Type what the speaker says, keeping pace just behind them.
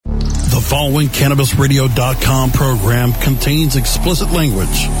following CannabisRadio.com program contains explicit language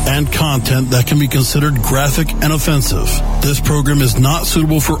and content that can be considered graphic and offensive. This program is not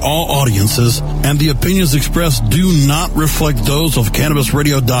suitable for all audiences, and the opinions expressed do not reflect those of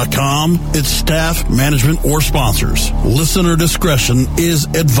CannabisRadio.com, its staff, management, or sponsors. Listener discretion is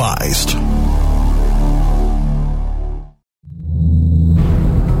advised.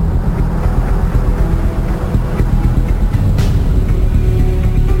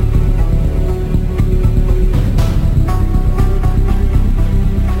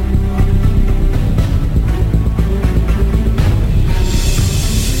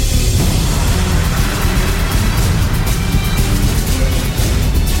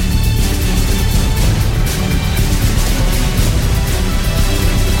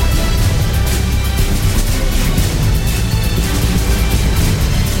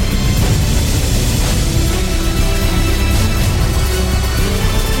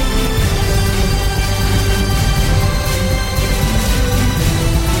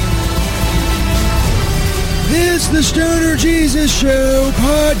 The Stoner Jesus Show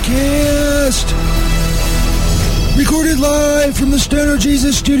podcast, recorded live from the Stoner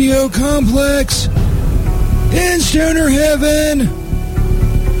Jesus Studio Complex in Stoner Heaven.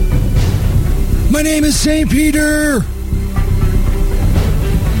 My name is St. Peter.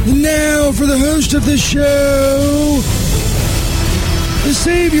 And now for the host of the show, the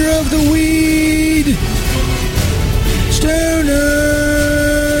savior of the weed, Stoner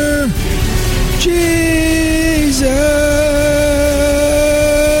Jesus.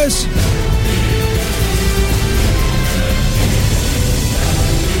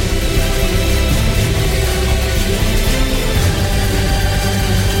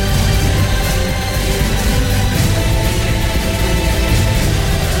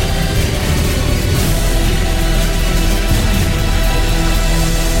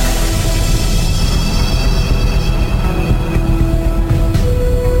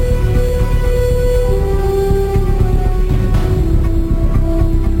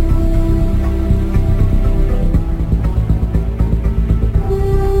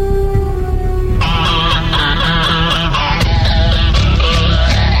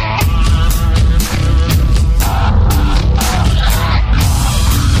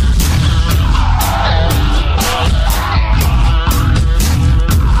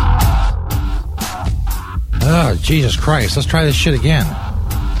 Jesus Christ, let's try this shit again.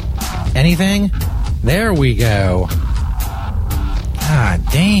 Anything? There we go. God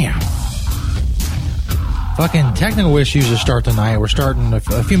damn. Fucking technical issues to start tonight. We're starting a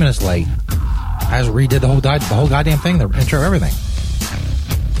few minutes late. I just redid the whole goddamn thing, the intro, everything.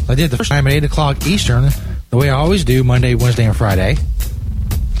 I did the first time at 8 o'clock Eastern, the way I always do, Monday, Wednesday, and Friday.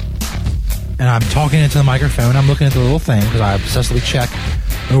 And I'm talking into the microphone. I'm looking at the little thing because I obsessively check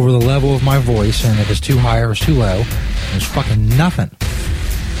over the level of my voice, and if it's too high or it's too low, there's fucking nothing.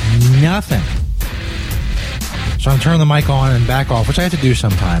 Nothing. So I'm turning the mic on and back off, which I have to do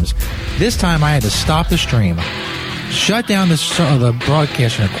sometimes. This time I had to stop the stream, shut down the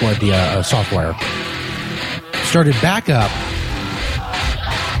broadcasting software, started back up,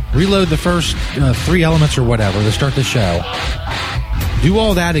 reload the first 3 elements or whatever to start the show, do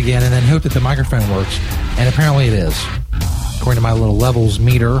all that again, and then hope that the microphone works, and apparently it is. According to my little levels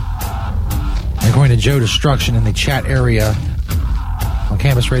meter, and according to Joe Destruction in the chat area on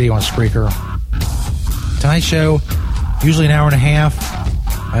Campus Radio on Spreaker. Tonight's show, usually an hour and a half.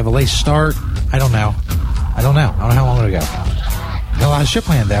 I have a late start. I don't know how long it'll go. Got a lot of shit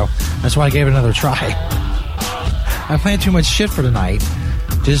planned, though. That's why I gave it another try. I planned too much shit for tonight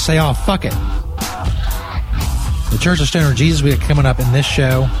to just say, oh, fuck it. The Church of Stoner Jesus we have coming up in this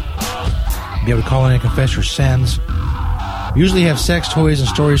show. Be able to call in and confess your sins. We usually have sex, toys, and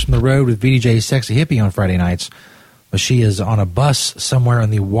stories from the road with VDJ Sexy Hippie on Friday nights, but she is on a bus somewhere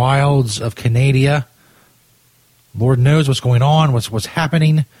in the wilds of Canada. Lord knows what's going on, what's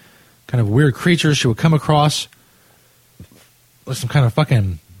happening, kind of weird creatures she would come across, like some kind of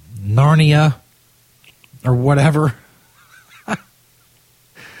fucking Narnia or whatever.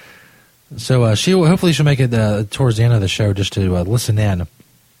 So hopefully she'll make it towards the end of the show just to listen in,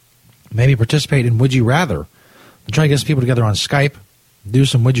 maybe participate in Would You Rather. I'm trying to get some people together on Skype, do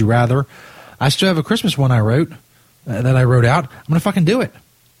some Would You Rather. I still have a Christmas one I wrote, that I wrote out. I'm going to fucking do it.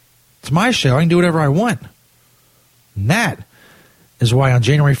 It's my show. I can do whatever I want. And that is why on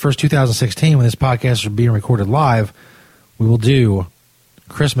January 1st, 2016, when this podcast is being recorded live, we will do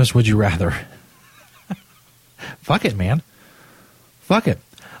Christmas Would You Rather. Fuck it, man. Fuck it.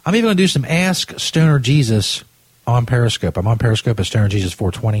 I'm even going to do some Ask Stoner Jesus on Periscope. I'm on Periscope at Stoner Jesus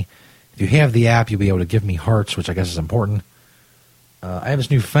 420. If you have the app, you'll be able to give me hearts, which I guess is important. I have this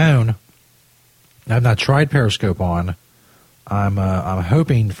new phone I've not tried Periscope on. I'm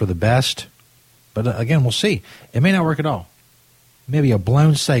hoping for the best, but again, we'll see. It may not work at all. Maybe a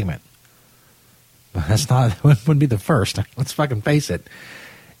blown segment. But that's not, wouldn't be the first. Let's fucking face it.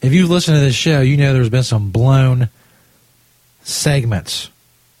 If you've listened to this show, you know there's been some blown segments.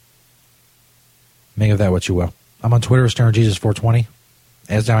 Make of that what you will. I'm on Twitter, StonerJesus420,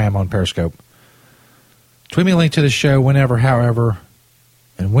 as I am on Periscope. Tweet me a link to the show whenever, however,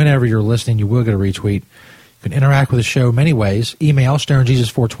 and whenever you're listening, you will get a retweet. You can interact with the show many ways. Email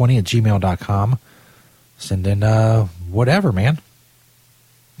stonerjesus420@gmail.com. Send in whatever, man.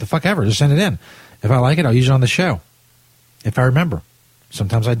 The fuck ever. Just send it in. If I like it, I'll use it on the show. If I remember.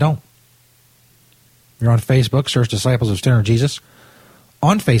 Sometimes I don't. You're on Facebook. Search Disciples of Stoner Jesus.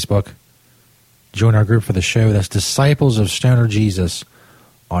 On Facebook, join our group for the show. That's Disciples of Stoner Jesus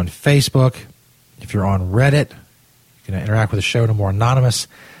on Facebook. If you're on Reddit, you can interact with the show in a more anonymous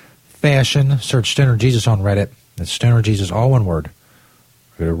fashion. Search Stoner Jesus on Reddit. That's Stoner Jesus, all one word.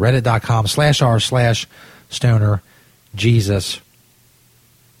 Go to reddit.com/r/Stoner Jesus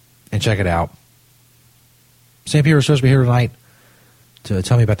and check it out. St. Peter was supposed to be here tonight to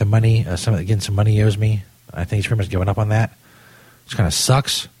tell me about the money. Some money he owes me. I think he's pretty much given up on that, which kind of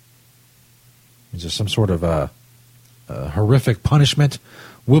sucks. It's just some sort of horrific punishment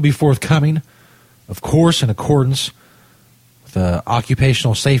will be forthcoming, of course, in accordance with the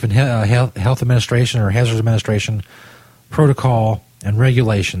Occupational Safe and Health Administration or Hazards Administration protocol and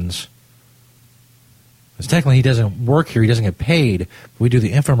regulations. Because technically he doesn't work here, he doesn't get paid. We do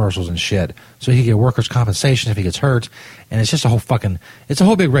the infomercials and shit, so he can get workers' compensation if he gets hurt, and it's just it's a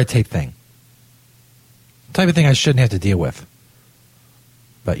whole big red tape thing. The type of thing I shouldn't have to deal with.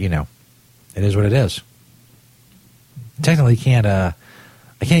 But, you know, it is what it is. Technically, I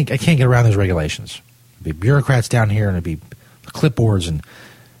can't get around those regulations. There'd be bureaucrats down here, and it'd be clipboards and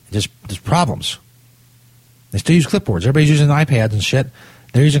just problems. They still use clipboards. Everybody's using iPads and shit.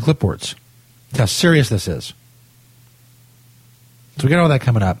 They're using clipboards. That's how serious this is. So we got all that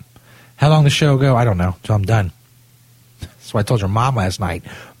coming up. How long the show go? I don't know. Till I'm done. That's why I told your mom last night.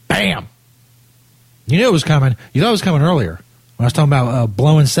 Bam! You knew it was coming. You thought it was coming earlier. When I was talking about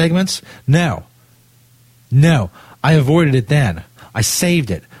blowing segments? No. I avoided it then. I saved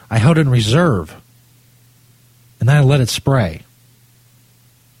it. I held it in reserve. And then I let it spray.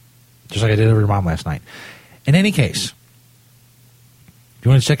 Just like I did over your mom last night. In any case, if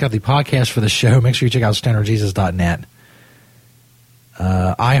you want to check out the podcast for the show, make sure you check out stonerjesus.net.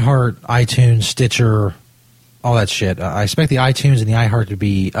 iHeart, iTunes, Stitcher, all that shit. I expect the iTunes and the iHeart to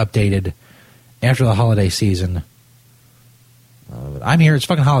be updated after the holiday season. I'm here. It's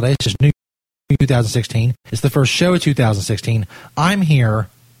fucking holidays. It's new 2016. It's the first show of 2016. I'm here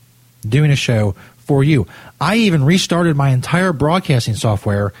doing a show for you. I even restarted my entire broadcasting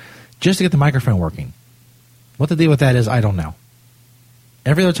software just to get the microphone working. What the deal with that is, I don't know.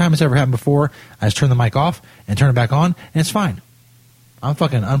 Every other time it's ever happened before, I just turn the mic off and turn it back on, and it's fine. I'm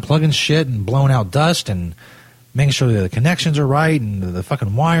fucking unplugging shit and blowing out dust and making sure that the connections are right and the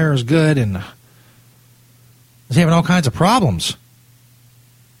fucking wire is good, and I was having all kinds of problems.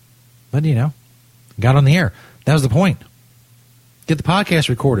 But, you know, got on the air. That was the point. Get the podcast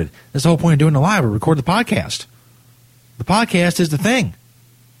recorded. That's the whole point of doing the live. Record the podcast. The podcast is the thing.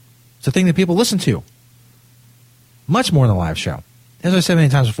 It's the thing that people listen to. Much more than the live show. As I said many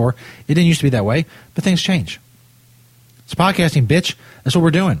times before, it didn't used to be that way, but things change. It's podcasting, bitch. That's what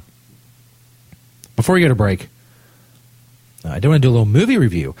we're doing. Before we go to break, I do want to do a little movie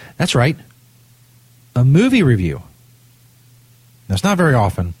review. That's right. A movie review. Now, it's not very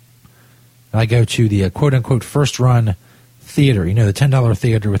often that I go to the quote-unquote first-run theater. You know, the $10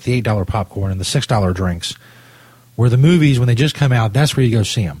 theater with the $8 popcorn and the $6 drinks, where the movies, when they just come out, that's where you go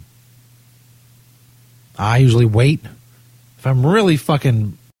see them. I usually wait. If I'm really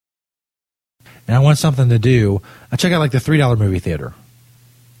fucking and I want something to do, I check out like the $3 movie theater,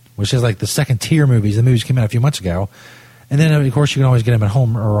 which is like the second tier movies. The movies came out a few months ago. And then, of course, you can always get them at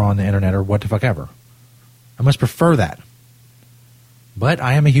home or on the internet or what the fuck ever. I must prefer that. But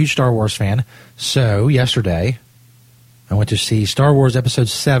I am a huge Star Wars fan. So yesterday, I went to see Star Wars Episode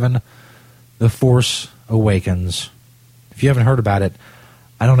 7, The Force Awakens. If you haven't heard about it,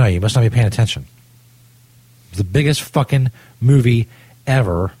 I don't know. You must not be paying attention. It's the biggest fucking movie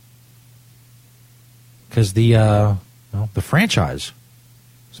ever. Because the franchise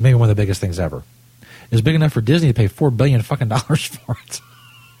is maybe one of the biggest things ever. It's big enough for Disney to pay $4 billion fucking dollars for it.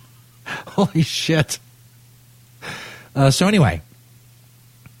 Holy shit. So anyway,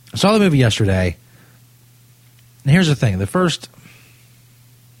 I saw the movie yesterday. And here's the thing.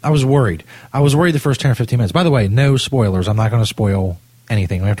 I was worried. I was worried the first 10 or 15 minutes. By the way, no spoilers. I'm not going to spoil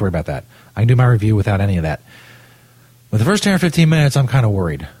anything. We don't have to worry about that. I can do my review without any of that. With the first 10 or 15 minutes, I'm kind of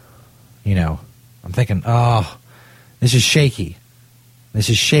worried. You know, I'm thinking, oh, this is shaky. This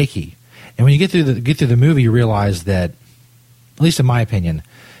is shaky. And when you get through the movie, you realize that, at least in my opinion,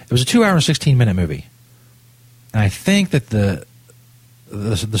 it was a 2 hour and 16-minute movie. And I think that the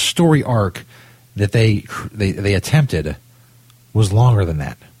story arc that they attempted was longer than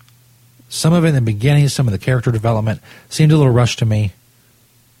that. Some of it in the beginning, some of the character development seemed a little rushed to me.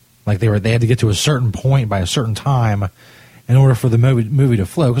 Like they had to get to a certain point by a certain time in order for the movie to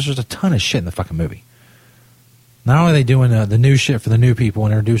flow, because there's a ton of shit in the fucking movie. Not only are they doing the new shit for the new people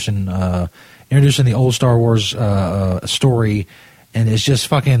and introducing the old Star Wars story, and it's just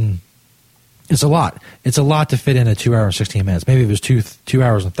fucking, it's a lot. It's a lot to fit in at 2 hours and 16 minutes. Maybe if it was 2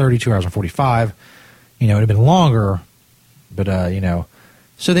 hours and 30, 2 hours and 45, you know, it'd have been longer. But you know,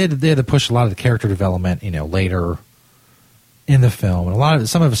 so they had to push a lot of the character development, you know, later in the film, and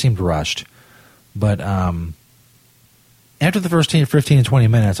some of it seemed rushed. But after the first 15 and 20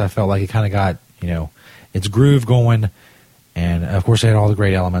 minutes, I felt like it kind of got, you know, its groove going, and of course they had all the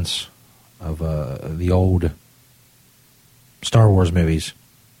great elements of the old Star Wars movies.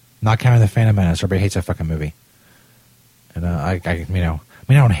 Not counting the Phantom Menace. Everybody hates that fucking movie, and I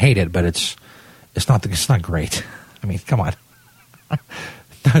don't hate it, but it's not great. I mean, come on.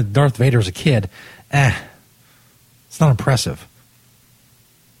 Darth Vader as a kid, it's not impressive.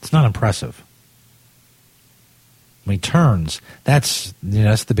 It's not impressive. When he turns, that's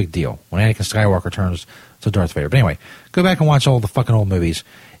the big deal. When Anakin Skywalker turns to Darth Vader. But anyway, go back and watch all the fucking old movies.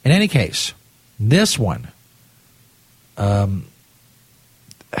 In any case, this one, all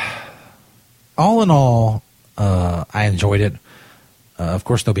in all, I enjoyed it. Of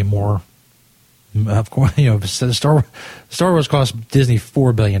course, there'll be more. Of course, you know, Star Wars cost Disney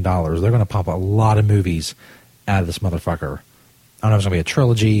 $4 billion. They're going to pump a lot of movies out of this motherfucker. I don't know if it's going to be a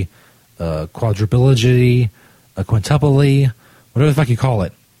trilogy, a quadruple-logy, a quintuple-ly, whatever the fuck you call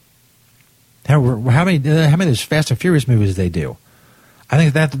it. How many of those Fast and Furious movies did they do? I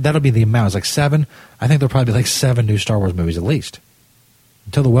think that'll be the amount. It's like 7. I think there'll probably be like 7 new Star Wars movies at least,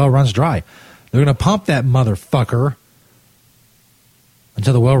 until the well runs dry. They're going to pump that motherfucker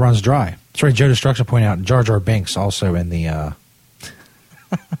until the well runs dry. That's right. Joe Destruction pointed out Jar Jar Binks also in the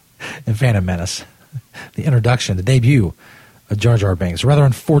in Phantom Menace. The introduction, the debut of Jar Jar Binks. Rather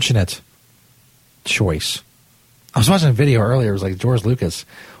unfortunate choice. I was watching a video earlier. It was like George Lucas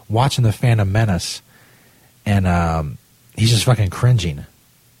watching the Phantom Menace, and he's just fucking cringing,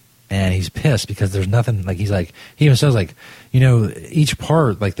 and he's pissed because there's nothing. Like he even says like, you know, each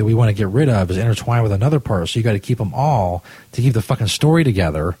part like that we want to get rid of is intertwined with another part, so you got to keep them all to keep the fucking story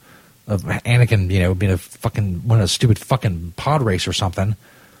together. Of Anakin, you know, being one of a stupid fucking pod race or something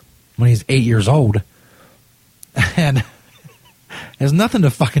when he's 8 years old, and it has nothing to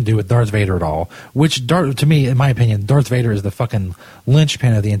fucking do with Darth Vader at all. Which, to me, in my opinion, Darth Vader is the fucking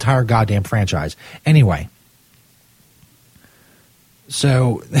linchpin of the entire goddamn franchise. Anyway,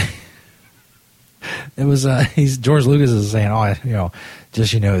 so it was George Lucas is saying, oh, you know,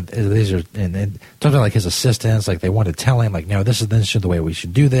 just, you know, these are, and talking about like his assistants, like they wanted to tell him like, no, this is the way we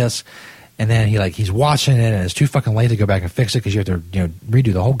should do this. And then he's watching it, and it's too fucking late to go back and fix it because you have to, you know,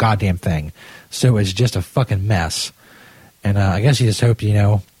 redo the whole goddamn thing. So it's just a fucking mess. And I guess he just hoped, you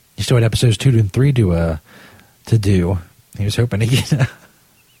know, he still had episodes 2 and 3 to do. He was hoping to get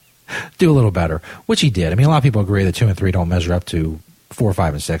do a little better, which he did. I mean, a lot of people agree that 2 and 3 don't measure up to 4,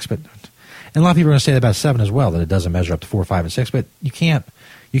 5, and 6, but. And a lot of people are going to say that about 7 as well, that it doesn't measure up to 4, 5, and 6, but you can't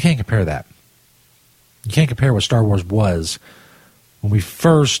compare that. You can't compare what Star Wars was when we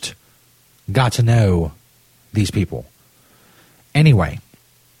first got to know these people. Anyway,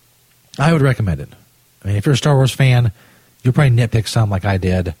 I would recommend it. I mean, if you're a Star Wars fan, you'll probably nitpick some like I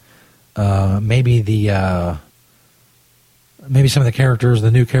did. Maybe some of the characters,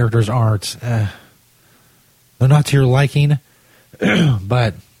 the new characters aren't, they're not to your liking,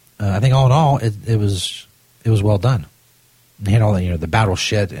 but I think all in all, it was well done. They had all the, you know, the battle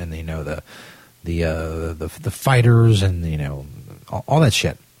shit, and you know the fighters, and you know all that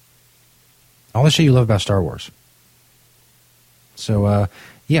shit, all the shit you love about Star Wars. So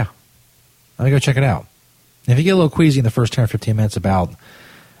yeah, I'm gonna go check it out. And if you get a little queasy in the first 10 or 15 minutes about,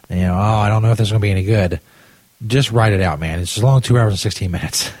 you know, oh, I don't know if this is gonna be any good, just write it out, man. It's just long 2 hours and 16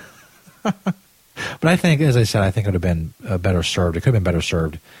 minutes. But I think, as I said, I think it would have been better served. It could have been better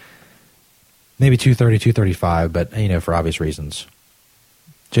served. Maybe 230, 235, but, you know, for obvious reasons.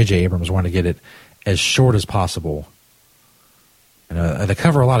 J.J. Abrams wanted to get it as short as possible. And they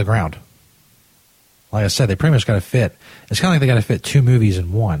cover a lot of ground. Like I said, they pretty much got to fit. It's kind of like they got to fit 2 movies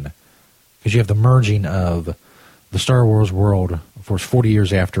in one. Because you have the merging of the Star Wars world Of course, 40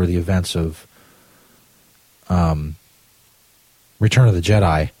 years after the events of Return of the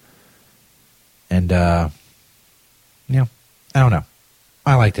Jedi. And, I don't know.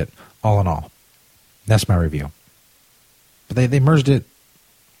 I liked it, all in all. That's my review. But they merged it.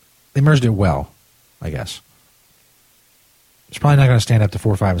 They merged it well, I guess. It's probably not going to stand up to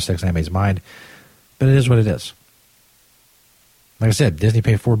 4, 5, and 6 anybody's mind, but it is what it is. Like I said, Disney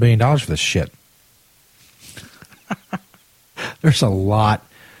paid $4 billion for this shit. There's a lot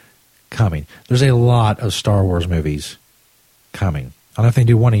coming. There's a lot of Star Wars movies coming. I don't know if they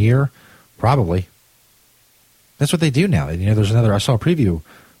do one a year. Probably. That's what they do now. There's another. I saw a preview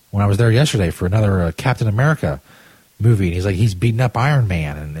when I was there yesterday for another Captain America movie, and he's beating up Iron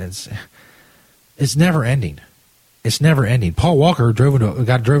Man, and it's never ending. It's never ending. Paul Walker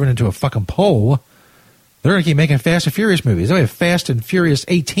got driven into a fucking pole. They're going to keep making Fast and Furious movies. They have Fast and Furious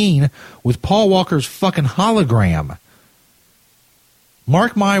 18 with Paul Walker's fucking hologram.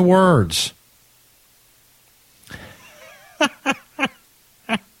 Mark my words.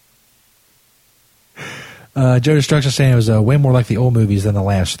 Joe Destruction saying it was way more like the old movies than the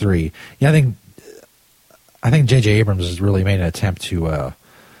last three. Yeah, I think J.J. Abrams has really made an attempt to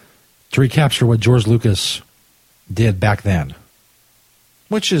recapture what George Lucas did back then,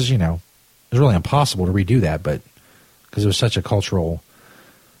 which is, it's really impossible to redo that, but because it was such a cultural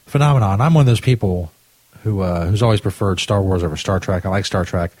phenomenon. I'm one of those people who's always preferred Star Wars over Star Trek. I like Star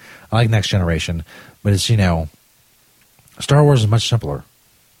Trek. I like Next Generation, but it's, Star Wars is much simpler.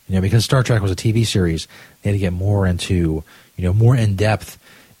 Because Star Trek was a TV series, they had to get more into, more in depth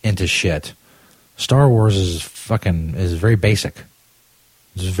into shit. Star Wars is very basic.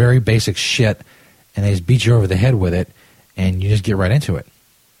 It's very basic shit, and they just beat you over the head with it, and you just get right into it.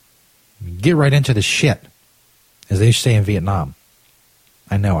 Get right into the shit, as they used to say in Vietnam.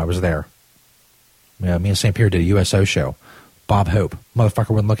 I know, I was there. Me and St. Pierre did a USO show. Bob Hope.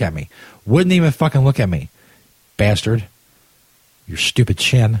 Motherfucker wouldn't look at me. Wouldn't even fucking look at me. Bastard. Your stupid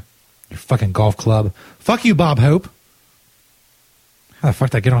chin. Your fucking golf club. Fuck you, Bob Hope. How the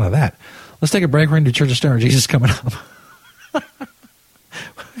fuck did I get onto that? Let's take a break. We're going to do Church of Stoner Jesus coming up.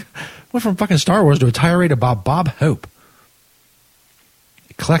 Went from fucking Star Wars to a tirade about Bob Hope.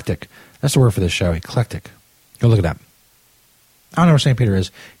 Eclectic. That's the word for this show. Eclectic. Go look it up. I don't know where St. Peter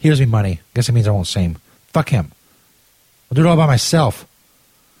is. He owes me money. Guess it means I won't see him. Fuck him. I'll do it all by myself.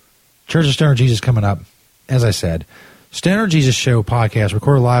 Church of Stoner Jesus coming up. As I said, Stoner Jesus Show podcast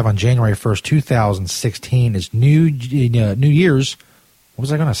recorded live on January 1st, 2016. It's New Year's. What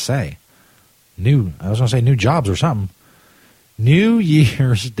was I going to say? I was going to say new jobs or something. New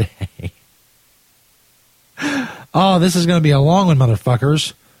Year's Day. Oh, this is going to be a long one,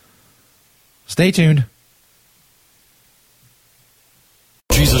 motherfuckers. Stay tuned.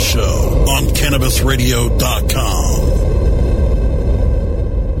 Jesus Show on CannabisRadio.com.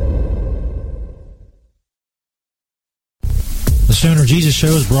 The Stoner Jesus Show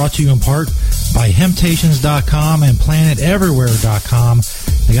is brought to you in part by Hemptations.com and PlanetEverywhere.com.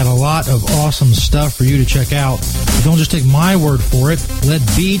 They got a lot of awesome stuff for you to check out. But don't just take my word for it. Let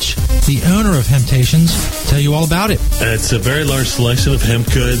Beach, the owner of Hemptations, tell you all about it. It's a very large selection of hemp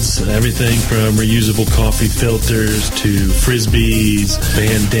goods, everything from reusable coffee filters to frisbees,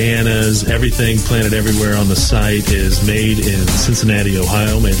 bandanas, everything Planet Everywhere on the site is made in Cincinnati,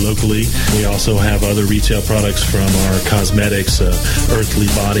 Ohio, made locally. We also have other retail products from our cosmetics, Earthly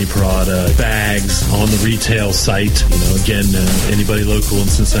Body product, bags on the retail site. Again, anybody local in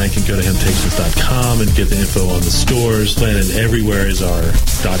Cincinnati can go to Hemptations.com and get the info on the stores. Planet Everywhere is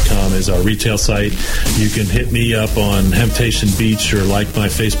 .com is our retail site. You can hit me up on Hemptation Beach or like my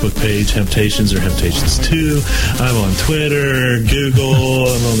Facebook page, Hemptations or Hemptations2. I'm on Twitter, Google,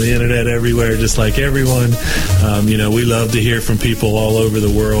 I'm on the internet everywhere, just like everyone. We love to hear from people all over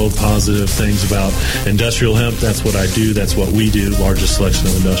the world, positive things about industrial hemp. That's what I do. That's what we do. Largest selection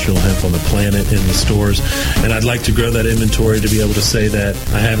of industrial hemp on the planet in the stores. And I'd like to grow that inventory to be able to say that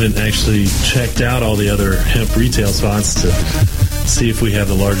I haven't actually checked out all the other hemp retail spots to see if we have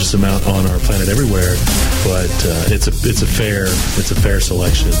the largest amount on our Planet Everywhere, but it's a fair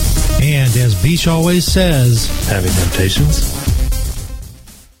selection. And as Beach always says, having temptations.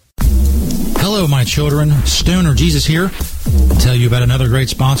 Hello, my children. Stoner Jesus here. I'll tell you about another great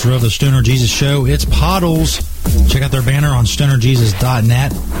sponsor of the Stoner Jesus Show. It's Pottles. Check out their banner on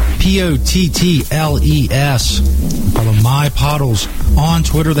stonerjesus.net. POTTLES. Follow My Pottles on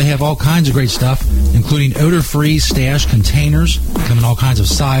Twitter. They have all kinds of great stuff, including odor-free stash containers. Come in all kinds of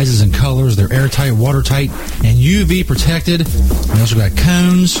sizes and colors. They're airtight, watertight, and UV protected. They also got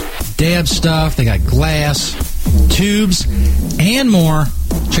cones, dab stuff. They got glass, tubes, and more.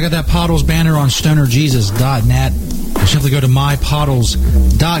 Check out that Pottles banner on stonerjesus.net. Simply go to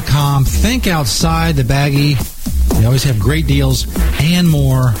mypoddles.com. Think outside the baggie. They always have great deals and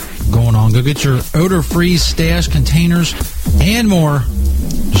more going on. Go get your odor-free stash containers and more.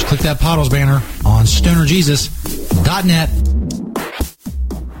 Just click that Poddles banner on stonerjesus.net.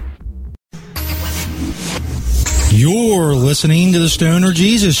 You're listening to the Stoner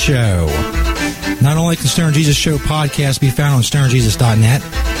Jesus Show. Not only can the Stoner Jesus Show podcast be found on stonerjesus.net,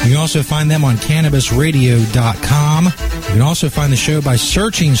 you can also find them on cannabisradio.com. You can also find the show by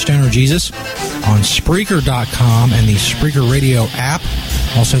searching Stoner Jesus on Spreaker.com and the Spreaker Radio app,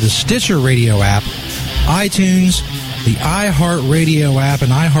 also the Stitcher Radio app, iTunes, the iHeartRadio app,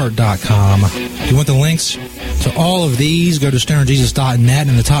 and iHeart.com. If you want the links to all of these, go to stonerjesus.net.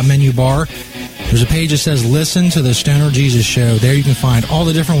 In the top menu bar, there's a page that says Listen to the Stoner Jesus Show. There you can find all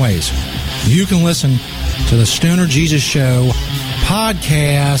the different ways you can listen to the Stoner Jesus Show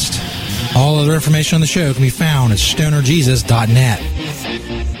podcast. All other information on the show can be found at stonerjesus.net.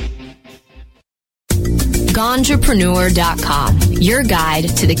 Ganjapreneur.com, your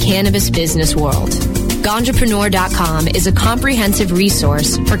guide to the cannabis business world. Ganjapreneur.com is a comprehensive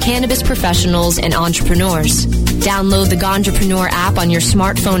resource for cannabis professionals and entrepreneurs. Download the Ganjapreneur app on your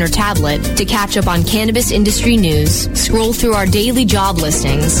smartphone or tablet to catch up on cannabis industry news, scroll through our daily job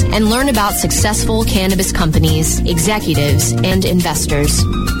listings, and learn about successful cannabis companies, executives, and investors.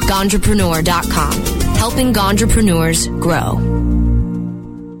 Ganjapreneur.com, helping Ganjapreneurs grow.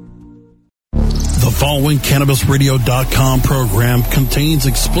 The following CannabisRadio.com program contains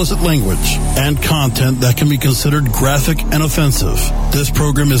explicit language and content that can be considered graphic and offensive. This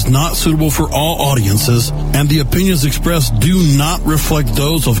program is not suitable for all audiences, and the opinions expressed do not reflect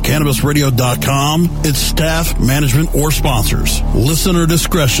those of CannabisRadio.com, its staff, management, or sponsors. Listener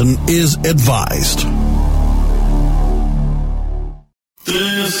discretion is advised.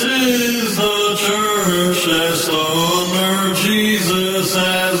 This is the church that Stoner Jesus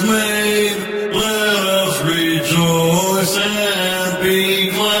has made. Let us rejoice and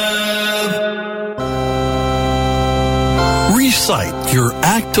be glad. Recite your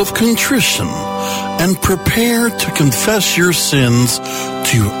act of contrition and prepare to confess your sins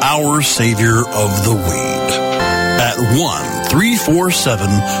to our Savior of the Weed at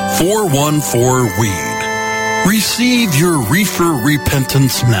 1-347-414-WEED. Receive your reefer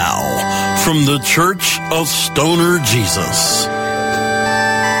repentance now from the Church of Stoner Jesus.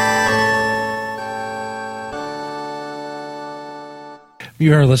 If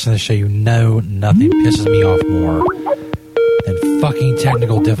you ever listen to the show, you know nothing pisses me off more than fucking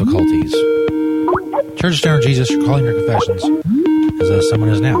technical difficulties. Church of Stoner Jesus, you're calling your confessions, as someone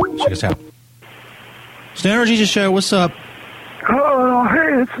is now. Check us out. Stoner Jesus Show, what's up?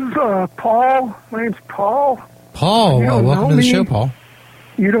 Hey, this is Paul. My name's Paul. Paul, welcome to the show, Paul.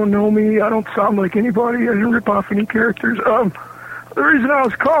 You don't know me. I don't sound like anybody. I didn't rip off any characters. The reason I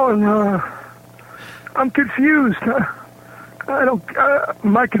was calling, I'm confused.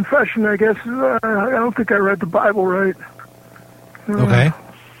 My confession, I guess, is I don't think I read the Bible right. Okay.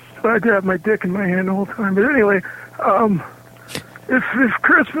 But I did have my dick in my hand the whole time. But anyway, if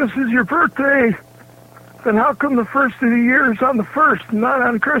Christmas is your birthday, then how come the first of the year is on the 1st, not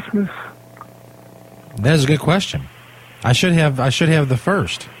on Christmas? That is a good question. I should have the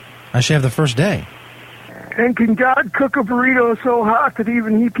first. I should have the first day. And can God cook a burrito so hot that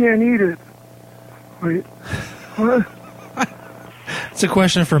even he can't eat it? Wait, what? It's a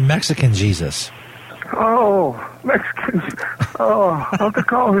question for Mexican Jesus. Oh, Mexicans. Oh, I'll have to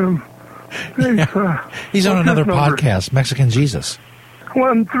call him. He's on another podcast, Mexican Jesus.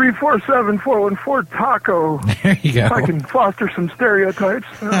 1-347-414-TACO. There you go. If I can foster some stereotypes.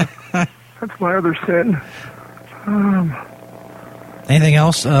 That's my other sin. Anything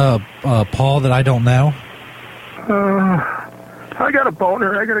else, Paul, that I don't know? I got a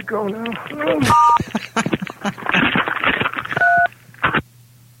boner. I gotta go now.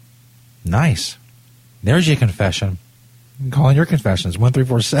 Nice. There's your confession. You can call in your confessions.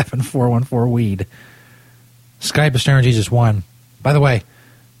 1-347-414-WEED. Skype is Stoner Jesus 1. By the way,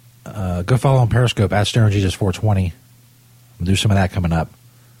 go follow on Periscope at Stoner Jesus 420. We'll do some of that coming up.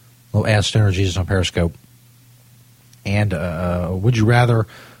 We'll add Stoner Jesus on Periscope. And Would You Rather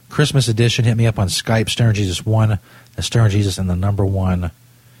Christmas edition, hit me up on Skype, Stoner Jesus 1. That's Stoner Jesus and the number 1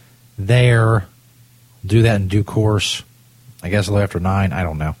 there. Do that in due course. I guess a little after 9. I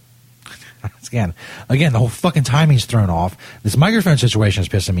don't know. Again, the whole fucking timing's thrown off. This microphone situation is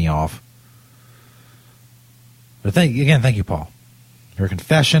pissing me off. But thank you, Paul. Your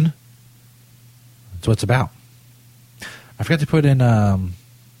confession. That's what it's about. I forgot to put in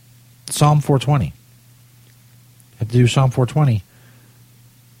Psalm 420. Have to do Psalm 420.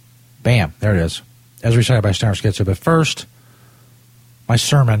 Bam, there it is. as recited by Steiner Schizo. But first, my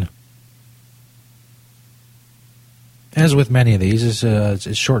sermon, as with many of these,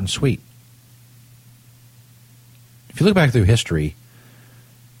 is short and sweet. If you look back through history,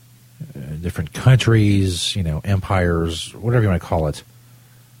 different countries, empires, whatever you want to call it,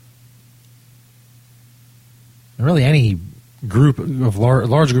 and really any group of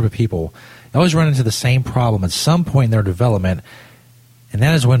large group of people, they always run into the same problem at some point in their development, and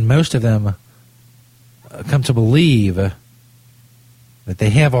that is when most of them come to believe that they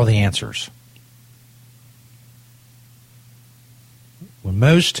have all the answers. When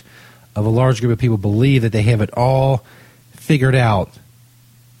most of a large group of people believe that they have it all figured out,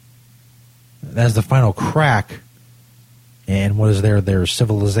 that's the final crack in what is their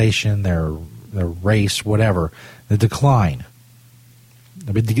civilization, their race, whatever, the decline,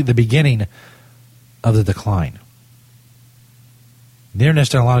 the beginning of the decline. The Internet's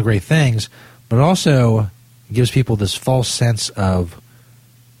done a lot of great things, but it also gives people this false sense of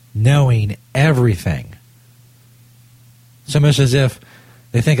knowing everything. It's almost as if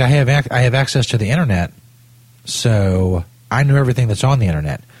they think I have access to the Internet, so I know everything that's on the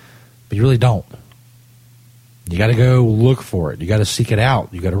Internet. But you really don't. You got to go look for it. You got to seek it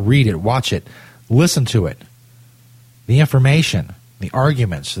out. You got to read it, watch it, listen to it. The information, the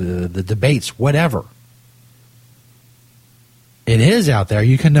arguments, the debates, whatever. It is out there.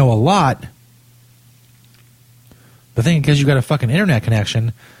 You can know a lot. But thinking because you got a fucking internet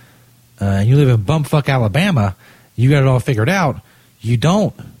connection and you live in bumfuck Alabama, you got it all figured out. You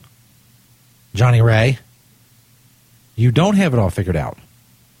don't, Johnny Ray. You don't have it all figured out.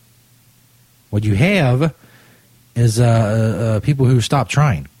 What you have is people who stop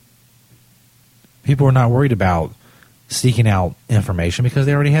trying. People are not worried about seeking out information because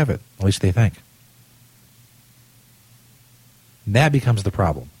they already have it. At least they think. That becomes the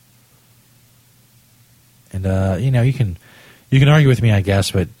problem. And you can argue with me, I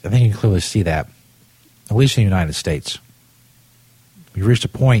guess, but I think you can clearly see that, at least in the United States. We've reached a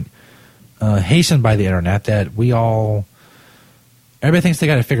point, hastened by the internet, that everybody thinks they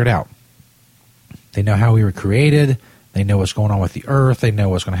got it figured out. They know how we were created. They know what's going on with the earth. They know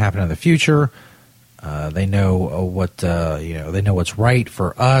what's going to happen in the future. They know they know what's right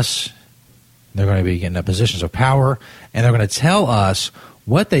for us. They're going to be getting into positions of power, and they're going to tell us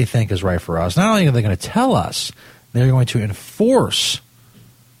what they think is right for us. Not only are they going to tell us, they're going to enforce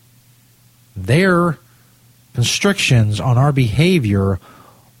their constrictions on our behavior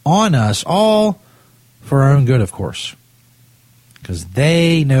on us, all for our own good, of course, because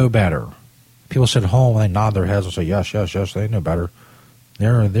they know better. People sit at home and they nod their heads and say, yes, yes, yes, they know better.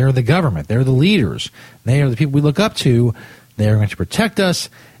 They're the government. They're the leaders. They are the people we look up to. They're going to protect us,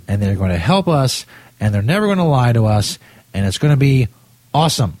 and they're going to help us, and they're never going to lie to us, and it's going to be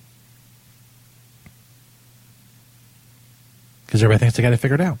awesome. Because everybody thinks they got it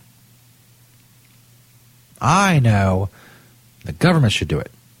figured out. I know the government should do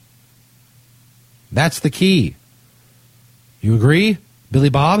it. That's the key. You agree, Billy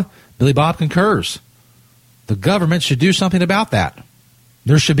Bob? Billy Bob concurs. The government should do something about that.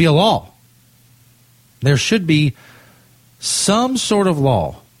 There should be a law. There should be some sort of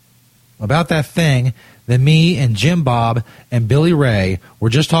law about that thing that me and Jim Bob and Billy Ray were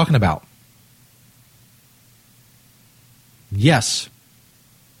just talking about. Yes.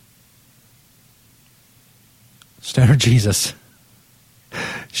 Stoner Jesus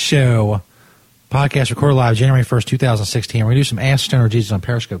Show podcast recorded live January 1st, 2016. We're going to do some Ask Stoner Jesus on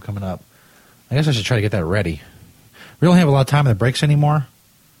Periscope coming up. I guess I should try to get that ready. We don't have a lot of time in the breaks anymore.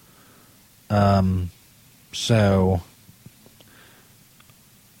 So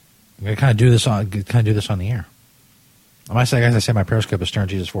I'm going to kind of do this on the air. I say my Periscope is Stoner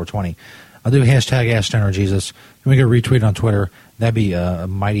Jesus 420. I'll do hashtag Ask Stoner Jesus. If you want to get retweeted on Twitter, that'd be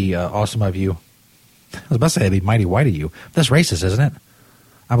mighty awesome of you. I was about to say that'd be mighty white of you. That's racist, isn't it?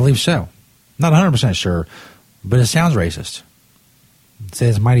 I believe so. Not 100% sure, but it sounds racist. It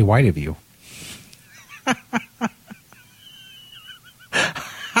says mighty white of you.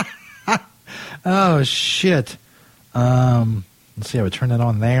 Oh, shit. Let's see, I would turn that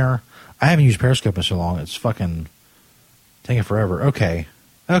on there. I haven't used Periscope in so long. It's fucking taking forever. Okay,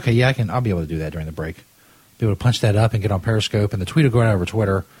 yeah, I'll be able to do that during the break. Be able to punch that up and get on Periscope, and the tweet will go out over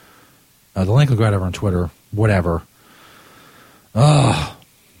Twitter. The link will go out over on Twitter, whatever.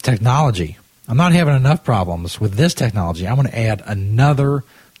 Technology. I'm not having enough problems with this technology. I'm going to add another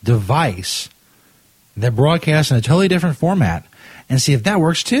device that broadcasts in a totally different format and see if that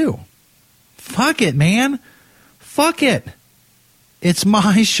works too. Fuck it, man. Fuck it. It's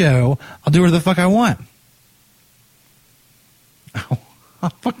my show. I'll do whatever the fuck I want.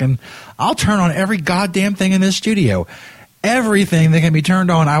 I'll turn on every goddamn thing in this studio. Everything that can be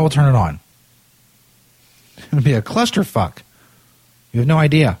turned on, I will turn it on. It'll be a clusterfuck. You have no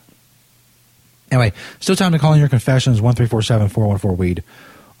idea. Anyway, still time to call in your confessions, 1-347-414-WEED.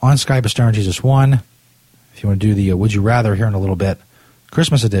 On Skype, is Stoner Jesus 1. If you want to do the Would You Rather here in a little bit,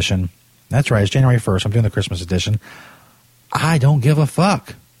 Christmas edition. That's right, it's January 1st. I'm doing the Christmas edition. I don't give a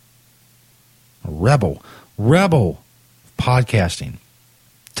fuck. Rebel podcasting.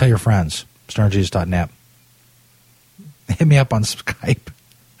 Tell your friends, stonerjesus.net. Hit me up on Skype,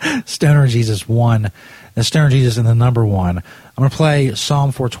 Stoner Jesus 1. That's Stoner Jesus and the number 1. I'm going to play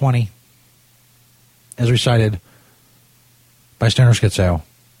Psalm 420 as recited by Stoner Schizo,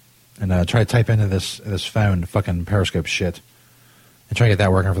 and try to type into this phone fucking Periscope shit and try to get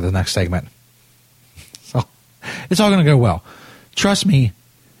that working for the next segment. So it's all going to go well. Trust me,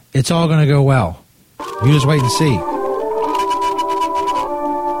 it's all going to go well. You just wait and see.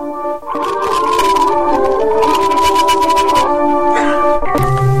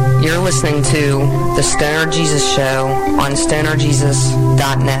 You're listening to The Stoner Jesus Show on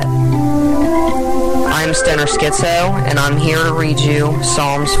stonerjesus.net. I'm Stoner Schizo, and I'm here to read you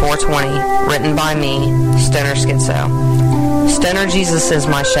Psalms 420, written by me, Stoner Schizo. Stoner Jesus is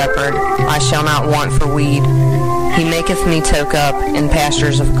my shepherd, I shall not want for weed. He maketh me toke up in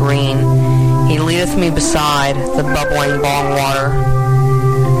pastures of green. He leadeth me beside the bubbling bong water.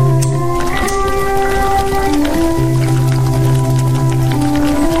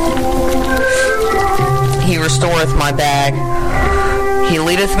 He restoreth my bag. He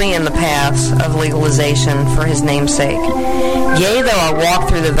leadeth me in the paths of legalization for his name's sake. Yea, though I walk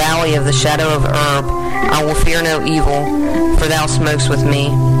through the valley of the shadow of herb, I will fear no evil, for thou smokest with me.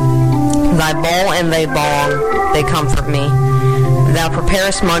 Thy bowl and thy bong, they comfort me. Thou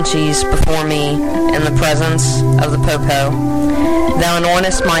preparest munchies before me in the presence of the popo. Thou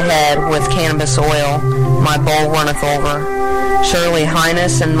anointest my head with cannabis oil, my bowl runneth over. Surely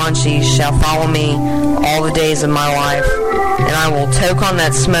highness and munchies shall follow me all the days of my life, and I will toke on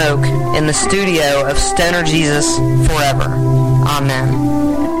that smoke in the studio of Stoner Jesus forever. Amen.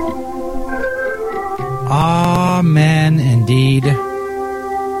 Amen, indeed. There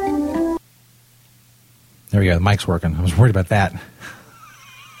we go. The mic's working. I was worried about that.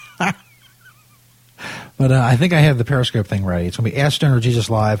 But I think I have the Periscope thing ready. It's going to be Ask Stoner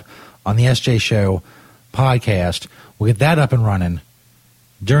Jesus Live on the SJ Show podcast. We'll get that up and running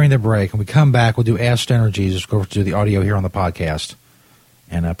during the break. When we come back, we'll do Ask Stoner Jesus. We'll go over to do the audio here on the podcast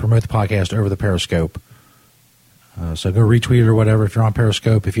and promote the podcast over the Periscope. So go retweet it or whatever if you're on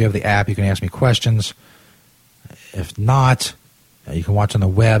Periscope. If you have the app, you can ask me questions. If not, you can watch on the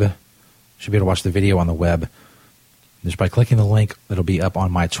web. You should be able to watch the video on the web just by clicking the link that'll be up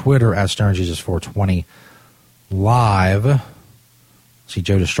on my Twitter at StonerJesus420 Live. See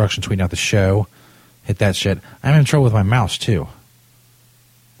Joe Destruction tweeting out the show. Hit that shit. I'm in trouble with my mouse too,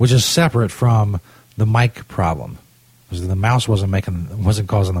 which is separate from the mic problem. Because the mouse wasn't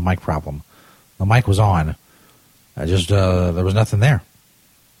causing the mic problem. The mic was on. There was nothing there.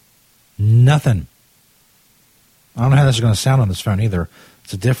 Nothing. I don't know how this is going to sound on this phone either.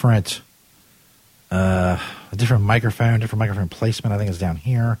 It's a different microphone, different microphone placement. I think it's down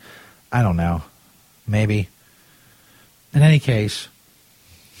here. I don't know. Maybe. In any case,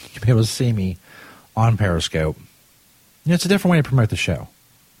 you'll be able to see me on Periscope. It's a different way to promote the show.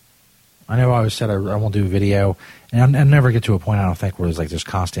 I know I always said I won't do video, and I'll never get to a point, I don't think, where there's like this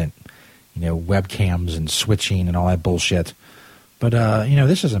constant, webcams and switching and all that bullshit. But,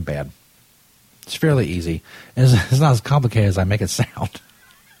 this isn't bad. It's fairly easy. It's not as complicated as I make it sound.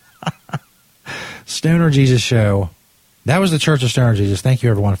 Stoner Jesus Show. That was the Church of Stoner Jesus. Thank you,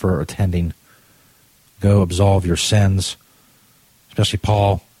 everyone, for attending. Go absolve your sins, especially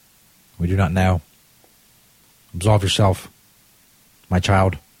Paul. We do not know. Absolve yourself, my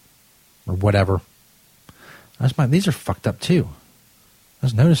child, or whatever. These are fucked up too.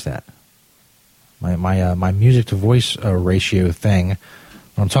 Let's notice that. My music to voice ratio thing, when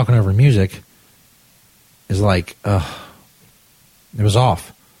I'm talking over music, is like, it was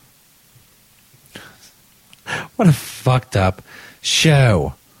off. What a fucked up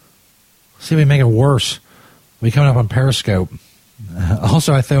show. See if we make it worse. We'll be coming up on Periscope.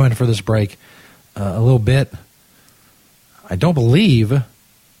 Also, I throw in for this break a little bit. I don't believe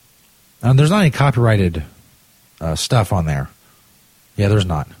there's not any copyrighted stuff on there. Yeah, there's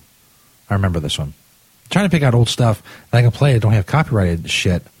not. I remember this one. I'm trying to pick out old stuff that I can play that don't have copyrighted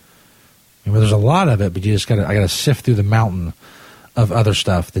shit. There's a lot of it, but I gotta sift through the mountain of other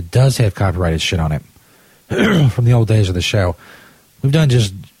stuff that does have copyrighted shit on it from the old days of the show. We've done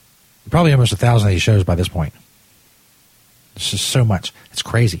just probably almost 1,000 of these shows by this point. It's just so much. It's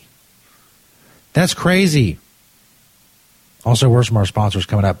crazy. That's crazy. Also, words from our sponsors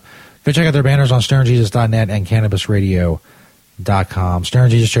coming up. Go check out their banners on stonerjesus.net and cannabisradio.com. Stoner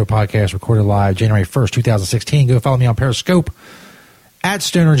Jesus Show podcast recorded live January 1st, 2016. Go follow me on Periscope at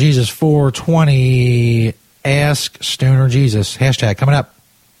Stoner Jesus 420. Ask Stoner Jesus. Hashtag coming up.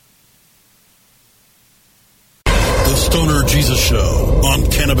 The Stoner Jesus Show on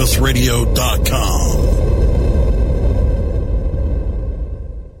cannabisradio.com.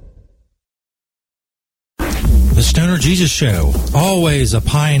 The Stoner Jesus Show, always a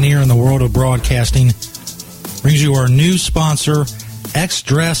pioneer in the world of broadcasting, brings you our new sponsor,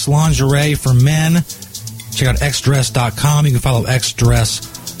 X-Dress Lingerie for Men. Check out xdress.com. You can follow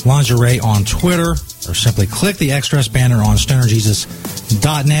X-Dress Lingerie on Twitter, or simply click the X-Dress banner on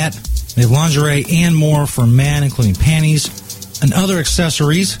stonerjesus.net. They have lingerie and more for men, including panties and other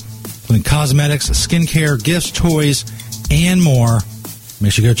accessories, including cosmetics, skincare, gifts, toys, and more.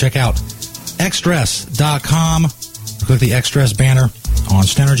 Make sure you go check out xdress.com. Click the X-Dress banner on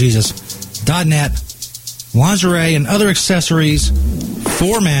stonerjesus.net. Lingerie and other accessories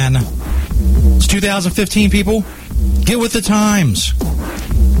for men. It's 2015, people. Get with the times.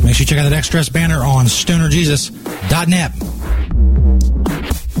 Make sure you check out that X-Dress banner on stonerjesus.net.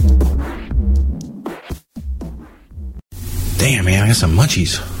 Damn, man, I got some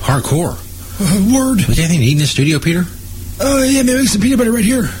munchies. Hardcore. Word. Was there anything to eat in the studio, Peter? Yeah, man, we got some peanut butter right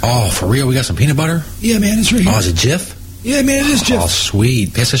here. Oh, for real? We got some peanut butter? Yeah, man, it's right here. Oh, is it Jif? Yeah, man, it is Jif. Oh,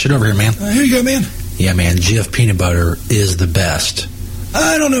 sweet. Pass that shit over here, man. Here you go, man. Yeah, man, Jif peanut butter is the best.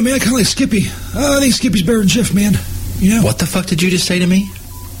 I don't know, man. I kind of like Skippy. I think Skippy's better than Jif, man. You know? What the fuck did you just say to me?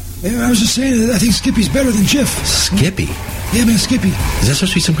 Yeah, I was just saying that I think Skippy's better than Jif. Skippy? Yeah, man, Skippy. Is that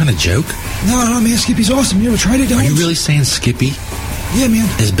supposed to be some kind of joke? No, man, Skippy's awesome. You ever tried it, Don? Are you really saying Skippy? Yeah, man.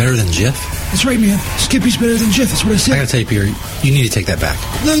 Is better than Jif? That's right, man. Skippy's better than Jif. That's what I said. I gotta tell you, Peter, you need to take that back.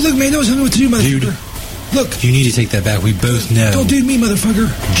 Look, man, knows what to do, motherfucker. Dude, look. You need to take that back. We both know. Don't dude me, motherfucker.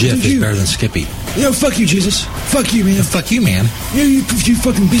 Jif is better than Skippy. Yo, fuck you, Jesus. Fuck you, man. Yeah, fuck you, man. You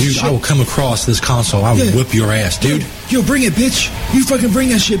fucking piece of shit. Dude, I will come across this console. I will whip your ass, dude. Yo, bring it, bitch. You fucking bring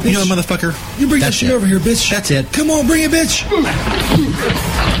that shit, bitch. You know what, motherfucker? You bring that shit over here, bitch. That's it. Come on, bring it, bitch.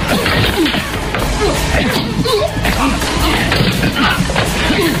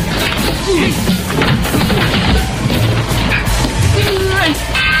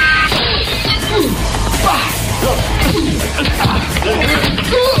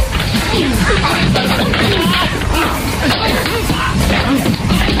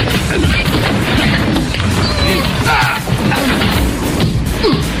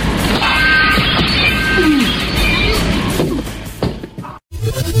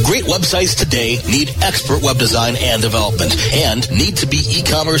 Great websites today need expert web design and development and need to be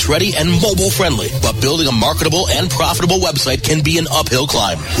e-commerce ready and mobile friendly. But building a marketable and profitable website can be an uphill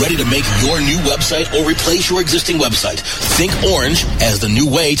climb. Ready to make your new website or replace your existing website? Think Orange as the new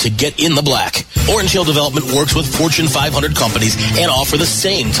way to get in the black. Orange Hill Development works with Fortune 500 companies and offer the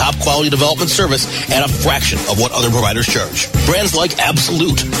same top quality development service at a fraction of what other providers charge. Brands like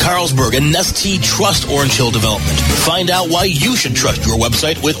Absolute, Carlsberg, and Nestea trust Orange Hill Development. Find out why you should trust your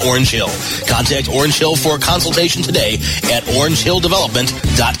website with Orange Hill. Contact Orange Hill for a consultation today at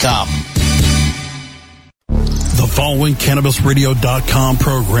orangehilldevelopment.com. The following CannabisRadio.com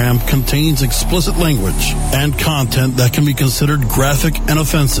program contains explicit language and content that can be considered graphic and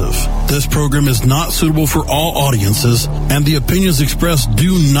offensive. This program is not suitable for all audiences, and the opinions expressed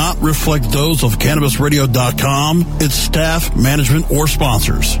do not reflect those of CannabisRadio.com, its staff, management, or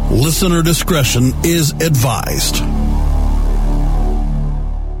sponsors. Listener discretion is advised.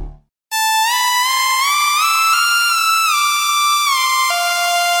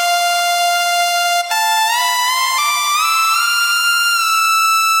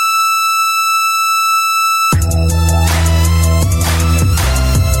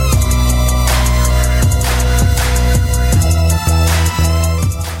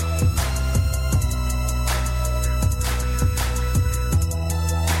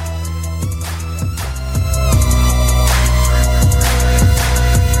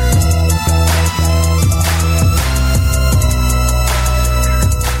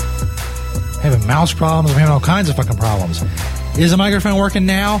 Mouse problems. I'm having all kinds of fucking problems. Is the microphone working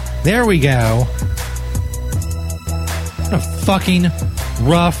now? There we go. What a fucking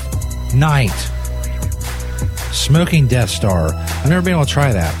rough night. Smoking Death Star. I've never been able to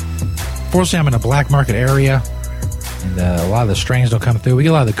try that. Fortunately, I'm in a black market area, and a lot of the strains don't come through. We get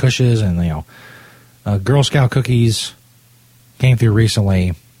a lot of the Kushes and, Girl Scout cookies came through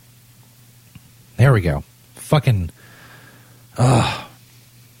recently. There we go. Fucking, I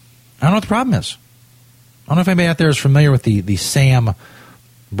don't know what the problem is. don't know if anybody out there is familiar with the SAM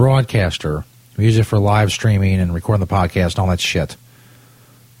broadcaster. We use it for live streaming and recording the podcast and all that shit.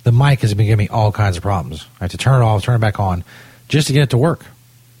 The mic has been giving me all kinds of problems. I have to turn it off, turn it back on, just to get it to work.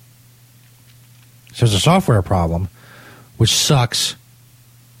 So there's a software problem, which sucks.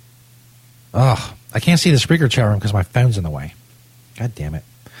 Ugh, I can't see the speaker chat room because my phone's in the way. God damn it.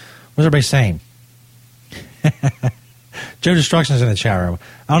 What's everybody saying? Joe Destruction's in the chat room.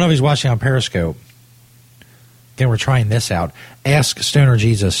 I don't know if he's watching on Periscope. Again, we're trying this out. Ask Stoner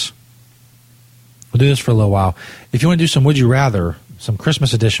Jesus. We'll do this for a little while. If you want to do some Would You Rather, some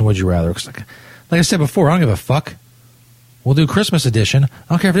Christmas edition Would You Rather, like I said before, I don't give a fuck. We'll do Christmas edition. I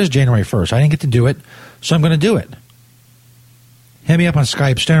don't care if it is January 1st. I didn't get to do it, so I'm going to do it. Hit me up on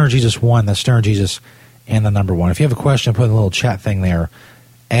Skype, Stoner Jesus 1. That's Stoner Jesus and the number 1. If you have a question, put in a little chat thing there.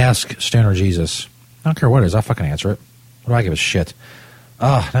 Ask Stoner Jesus. I don't care what it is. I'll fucking answer it. What do I give a shit?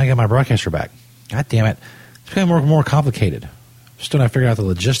 Now I got my broadcaster back. God damn it. It's becoming more complicated. Still not figuring out the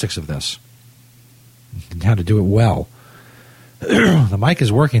logistics of this. And how to do it well. The mic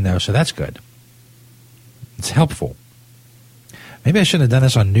is working, though, so that's good. It's helpful. Maybe I shouldn't have done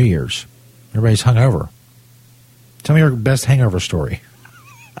this on New Year's. Everybody's hungover. Tell me your best hangover story.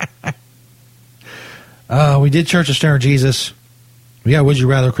 We did Church of Stoner Jesus. We got Would You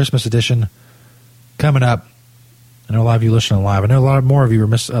Rather Christmas edition coming up. I know a lot of you listening live. I know a lot more of you are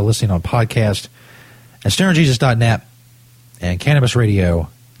listening on podcast at stonerjesus.net and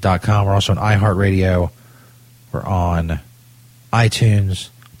cannabisradio.com. We're also on iHeartRadio. We're on iTunes.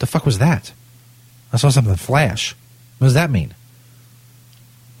 What the fuck was that? I saw something flash. What does that mean?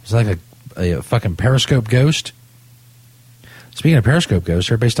 It's like a fucking Periscope ghost. Speaking of Periscope ghosts,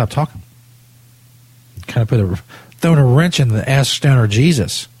 everybody stop talking. Kind of throwing a wrench in the Ask Stoner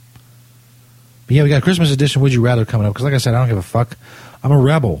Jesus. But yeah, we got Christmas edition Would You Rather coming up. Because like I said, I don't give a fuck. I'm a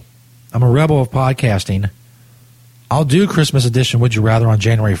rebel. I'm a rebel of podcasting. I'll do Christmas edition Would You Rather on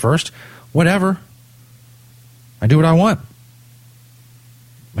January 1st. Whatever. I do what I want.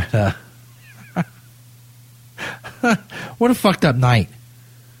 But, what a fucked up night.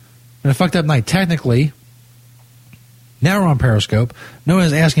 And a fucked up night. Technically, now we're on Periscope. No one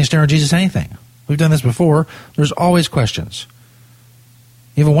is asking Stoner Jesus anything. We've done this before. There's always questions.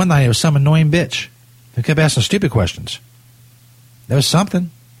 Even one night, it was some annoying bitch who kept asking stupid questions. There was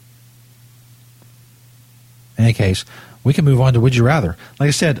something. In any case, we can move on to Would You Rather. Like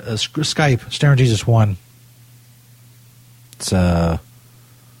I said, Skype, Stoner Jesus 1. It's, Stoner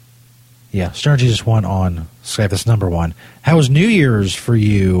Jesus 1 on Skype. That's number 1. How was New Year's for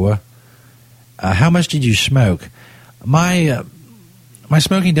you? How much did you smoke? My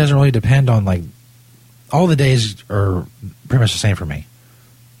smoking doesn't really depend on, like, all the days are pretty much the same for me.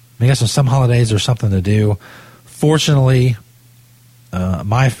 I guess on some holidays there's something to do. Fortunately,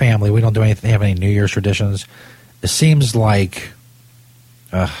 my family, we don't do anything, have any New Year's traditions. It seems like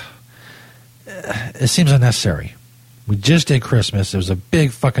it seems unnecessary. We just did Christmas. It was a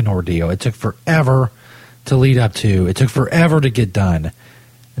big fucking ordeal. It took forever to lead up to. It took forever to get done.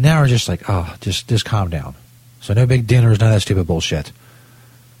 And now we're just like, just calm down. So no big dinners, none of that stupid bullshit.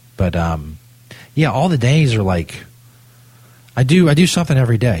 But yeah, all the days are like, I do something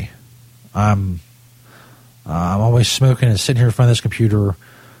every day. I'm always smoking and sitting here in front of this computer,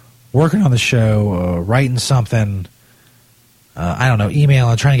 working on the show, writing something. I don't know,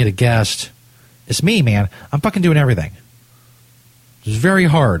 emailing, trying to get a guest. It's me, man. I'm fucking doing everything. It's very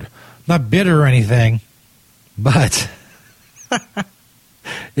hard. I'm not bitter or anything, but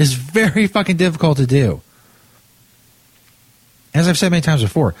it's very fucking difficult to do. As I've said many times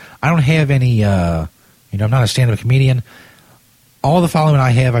before, I don't have any, I'm not a stand-up comedian. All the following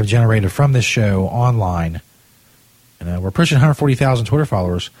I have, I've generated from this show online. And we're pushing 140,000 Twitter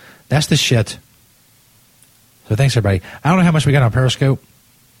followers. That's the shit. So thanks, everybody. I don't know how much we got on Periscope.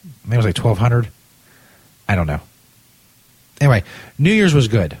 I think it was like 1,200. I don't know. Anyway, New Year's was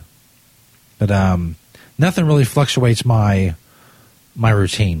good. But nothing really fluctuates my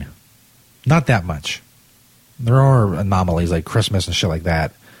routine. Not that much. There are anomalies like Christmas and shit like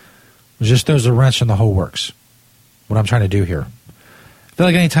that. It just throws a wrench in the whole works. What I'm trying to do here. I feel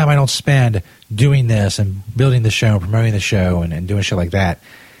like any time I don't spend doing this and building the show, promoting the show, and doing shit like that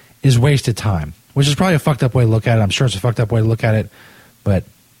is wasted time. Which is probably a fucked up way to look at it. I'm sure it's a fucked up way to look at it. But,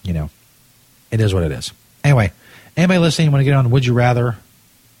 it is what it is. Anyway, anybody listening want to get on Would You Rather?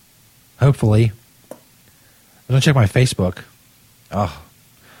 Hopefully. I'm going to check my Facebook. Oh,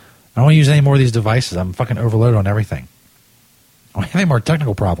 I don't want to use any more of these devices. I'm fucking overloaded on everything. I don't have any more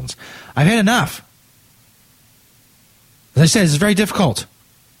technical problems. I've had enough. As I said, it's very difficult.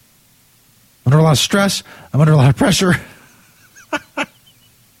 I'm under a lot of stress. I'm under a lot of pressure.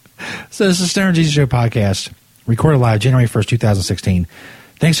 So this is Stoner Jesus Show podcast, recorded live January 1st, 2016.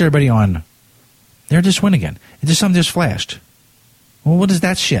 Thanks to everybody on... There it just went again. It just something just flashed. Well, what is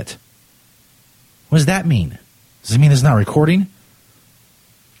that shit? What does that mean? Does it mean it's not recording?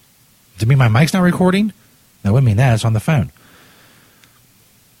 Does it mean my mic's not recording? No, it wouldn't mean that. It's on the phone.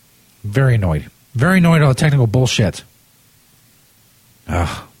 Very annoyed. Very annoyed at all the technical bullshit.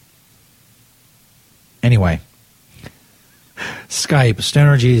 Ugh. Anyway. Skype,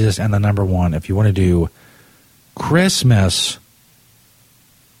 Stoner Jesus, and the number one. If you want to do Christmas,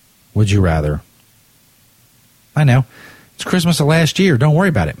 would you rather? I know. It's Christmas of last year. Don't worry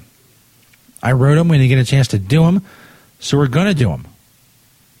about it. I wrote them. We didn't get a chance to do them, so we're going to do them.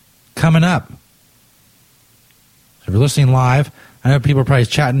 Coming up. So if you're listening live, I know people are probably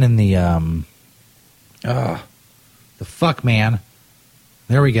chatting in the, the fuck, man.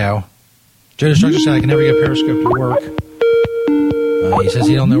 There we go. Joe Destructor said I can never get Periscope to work. He says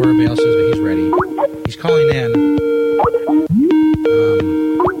he don't know where everybody else is, but he's ready. He's calling in.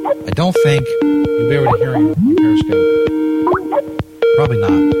 I don't think you'll be able to hear him on Periscope. Probably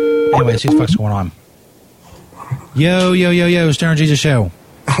not. Anyway, let's see what the fuck's going on. Yo, Stoner Jesus Show.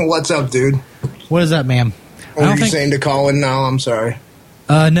 What's up, dude? What is up, ma'am? What are you saying to call in now? I'm sorry.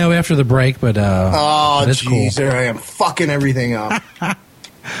 No, after the break, but oh, that's cool. There I am, fucking everything up.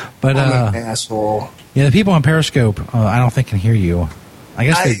 But I'm an asshole. Yeah, the people on Periscope, I don't think can hear you. I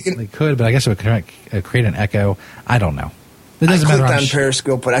guess they could, but I guess it would create an echo. I don't know. It doesn't matter. I clicked on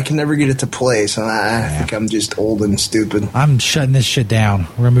Periscope, but I can never get it to play, so I think I'm just old and stupid. I'm shutting this shit down.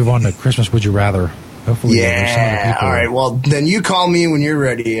 We're going to move on to Christmas Would You Rather. Hopefully, yeah. Some other people. All right, well, then you call me when you're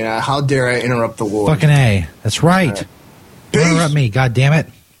ready. How dare I interrupt the Lord? Fucking A. That's right. Don't interrupt me, God damn it.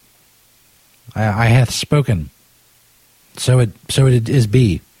 I hath spoken. So it is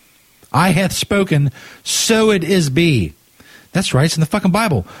be. I hath spoken, so it is be. That's right. It's in the fucking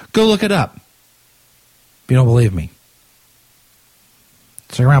Bible. Go look it up. If you don't believe me.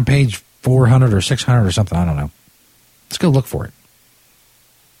 It's like around page 400 or 600 or something. I don't know. Let's go look for it.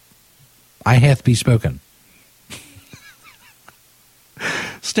 I hath be spoken.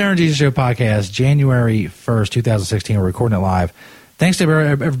 Stoner Jesus Show podcast, January 1st, 2016. We're recording it live. Thanks to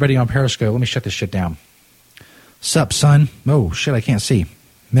everybody on Periscope. Let me shut this shit down. Sup, son? Oh, shit, I can't see.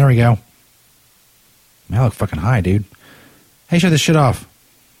 There we go. I look fucking high, dude. Hey, shut this shit off.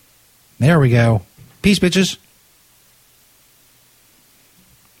 There we go. Peace, bitches.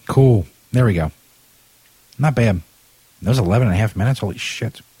 Cool. There we go. Not bad. That was 11 and a half minutes. Holy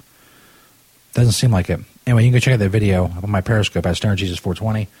shit. Doesn't seem like it. Anyway, you can go check out that video up on my Periscope at Stoner Jesus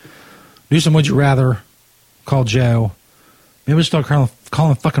 420. Do some Would You Rather. Call Joe. Maybe we'll start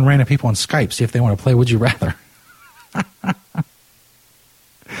calling fucking random people on Skype. See if they want to play Would You Rather.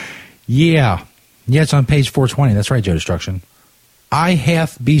 Yeah. Yeah, it's on page 420. That's right, Joe Destruction. I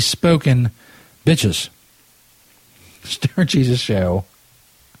hath be spoken, bitches. Stoner Jesus Show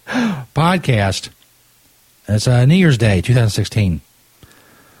podcast. It's New Year's Day, 2016.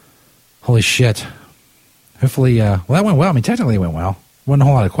 Holy shit. Hopefully, well, that went well. I mean, technically it went well. Wasn't a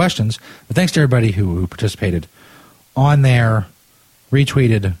whole lot of questions. But thanks to everybody who participated on there,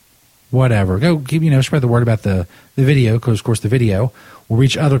 retweeted, whatever. Go keep, spread the word about the video, because, of course, the video will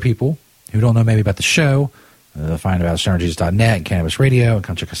reach other people who don't know maybe about the show. They'll find about stonerjesus.net and Cannabis Radio and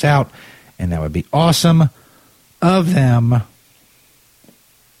come check us out. And that would be awesome of them.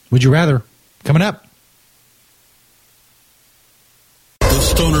 Would you rather? Coming up. The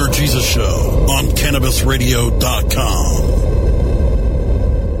Stoner Jesus Show on CannabisRadio.com.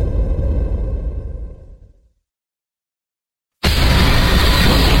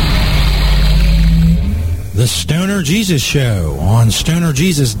 The Stoner Jesus Show on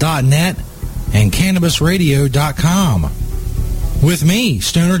stonerjesus.net and CannabisRadio.com. With me,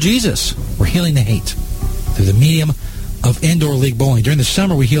 Stoner Jesus. We're healing the hate through the medium of indoor league bowling. During the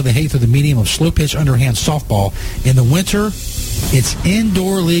summer, we heal the hate through the medium of slow pitch underhand softball. In the winter, it's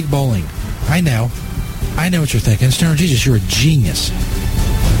indoor league bowling. I know what you're thinking. Stoner Jesus, you're a genius.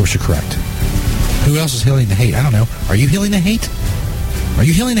 Of course, you're correct. Who else is healing the hate? I don't know. Are you healing the hate? Are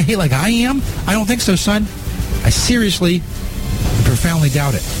you healing the hate like I am? I don't think so, son. I seriously and profoundly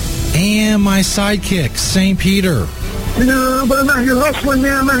doubt it. And my sidekick, St. Peter. But I'm out here hustling,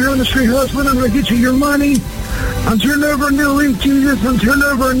 man. I'm out here on the street hustling. I'm going to get you your money. I'm turning over a new leaf, Jesus. I'm turning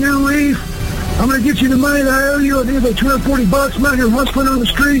over a new leaf. I'm going to get you the money that I owe you. I think it's like $240. I'm out here hustling on the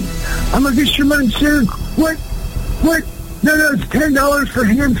street. I'm going to get you your money soon. What? No, it's $10 for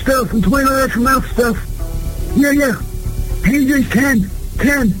hand stuff and $20 for mouth stuff. Yeah. AJ's 10.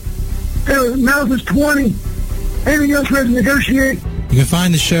 Mouth is 20. Anything else we have to negotiate? You can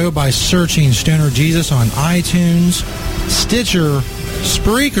find the show by searching Stoner Jesus on iTunes, Stitcher,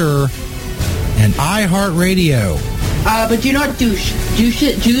 Spreaker, and iHeartRadio. But do not douche.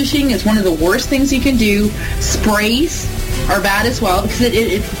 Douching is one of the worst things you can do. Sprays are bad as well because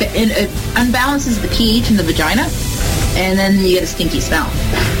it unbalances the pH in the vagina, and then you get a stinky smell.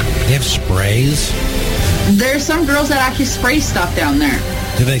 They have sprays? There's some girls that actually spray stuff down there.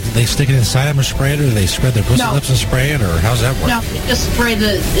 Do they stick it inside them or spray it, or do they spread their pussy lips and spray it, or how's that work? No, just spray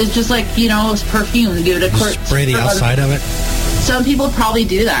it's just like, it's perfume. Give it a quick spray the outside of it? Some people probably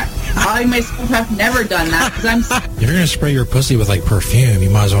do that. I myself have never done that because If you're going to spray your pussy with like perfume, you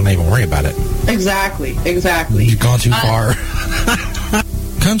might as well not even worry about it. Exactly. You've gone too far.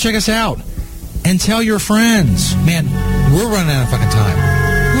 Come check us out and tell your friends. Man, we're running out of fucking time.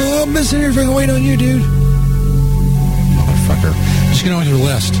 Oh, I'm missing here fucking waiting on you, dude. Motherfucker. Just get on with your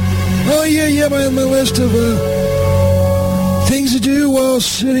list. Oh, yeah, my list of things to do while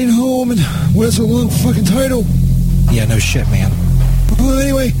sitting home, and what's a long fucking title? Yeah, no shit, man. Well,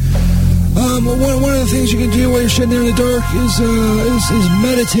 anyway, one of the things you can do while you're sitting there in the dark is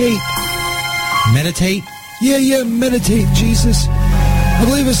meditate. Meditate? Yeah, meditate, Jesus. I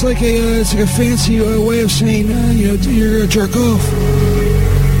believe it's like a fancy way of saying, you're gonna jerk off.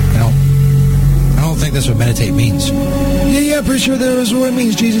 I don't think that's what meditate means. Yeah, I'm pretty sure that is what it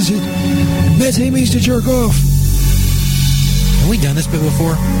means, Jesus. Meditate means to jerk off. Have we done this bit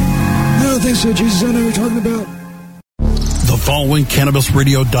before? I don't think so, Jesus. I don't know what you're talking about. The following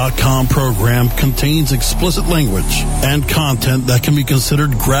CannabisRadio.com program contains explicit language and content that can be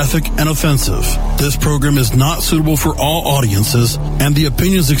considered graphic and offensive. This program is not suitable for all audiences, and the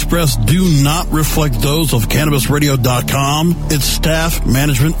opinions expressed do not reflect those of CannabisRadio.com, its staff,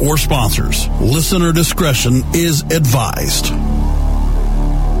 management, or sponsors. Listener discretion is advised.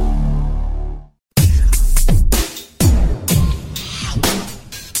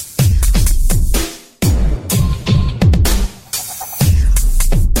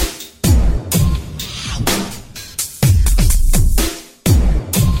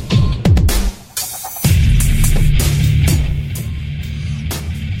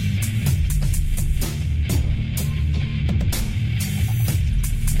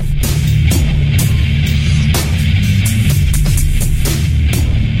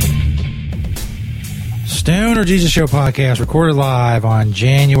 Stoner Jesus Show podcast recorded live on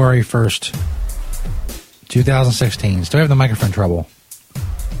January 1st, 2016. Still have the microphone trouble.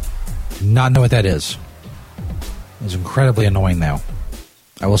 Do not know what that is. It's incredibly annoying, though.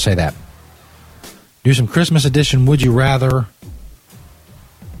 I will say that. Do some Christmas edition Would You Rather.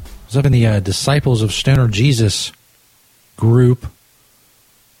 It's up in the Disciples of Stoner Jesus group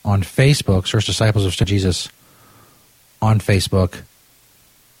on Facebook. Search Disciples of Stoner Jesus on Facebook.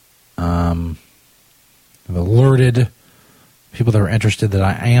 I've alerted people that are interested that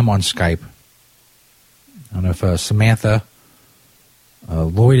I am on Skype. I don't know if Samantha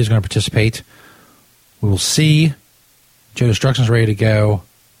Lloyd is going to participate. We will see. Joe Destruction's ready to go.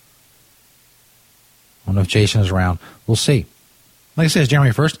 I don't know if Jason is around. We'll see. Like I said, it's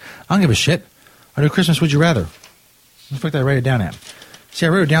January 1st. I don't give a shit. I do Christmas Would You Rather. What the fuck did I write it down at? See, I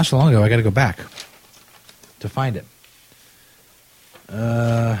wrote it down so long ago, I got to go back to find it.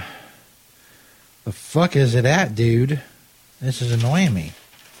 The fuck is it at, dude? This is annoying me.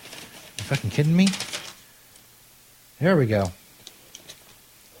 You fucking kidding me? There we go.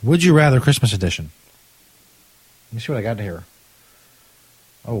 Would You Rather Christmas Edition. Let me see what I got here.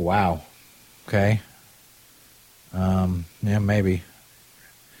 Oh, wow. Okay. Yeah, maybe.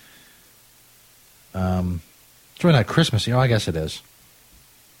 It's really not Christmas. I guess it is.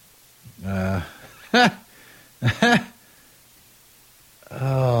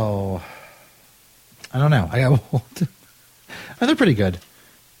 Oh. I don't know. Oh, they're pretty good.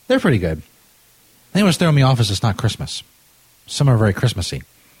 They're pretty good. I think what's throwing me off is it's not Christmas. Some are very Christmassy.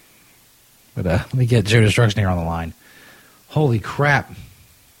 But let me get Joe Destruction here on the line. Holy crap.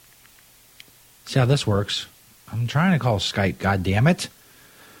 See how this works. I'm trying to call Skype, god damn it.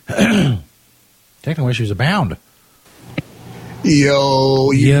 Technical issues abound.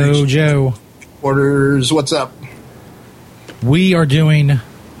 Yo, Joe. Orders, what's up? We are doing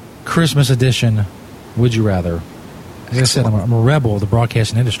Christmas edition Would You Rather. As I said, I'm a rebel of the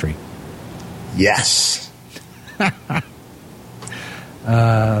broadcasting industry. Yes.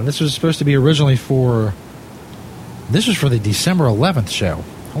 This was supposed to be originally for... This was for the December 11th show.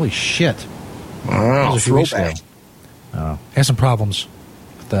 Holy shit. Wow, throwback. Had some problems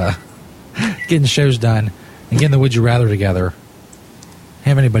with getting shows done and getting the Would You Rather together.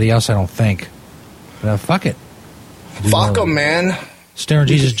 Have anybody else, I don't think. But fuck it. Fuck them, man. Stoner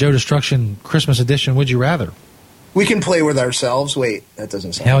Jesus Joe Destruction Christmas Edition Would You Rather. We can play with ourselves. Wait, that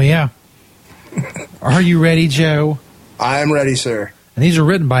doesn't sound Hell yeah. Are you ready, Joe? I'm ready, sir. And these are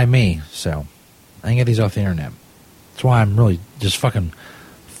written by me, so I can get these off the internet. That's why I'm really just fucking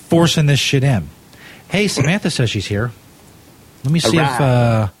forcing this shit in. Hey, Samantha says she's here. Let me see if...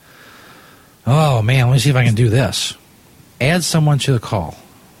 oh, man, let me see if I can do this. Add someone to the call.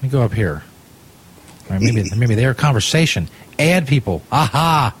 Let me go up here. All right, maybe their conversation. Add people.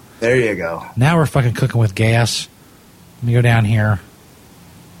 Aha! There you go. Now we're fucking cooking with gas. Let me go down here.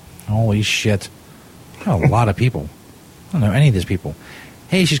 Holy shit. Oh, a lot of people. I don't know any of these people.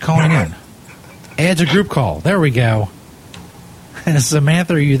 Hey, she's calling in. Adds a group call. There we go.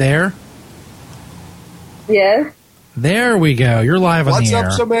 Samantha, are you there? Yes. There we go. You're live on the air.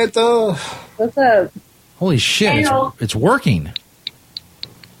 What's up, Samantha? What's up? Holy shit, it's working.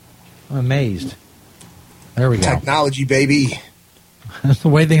 I'm amazed. There we go. Technology, baby. That's the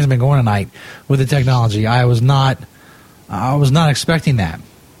way things have been going tonight with the technology. I was not expecting that.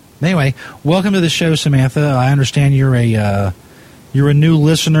 Anyway, welcome to the show, Samantha. I understand you're a new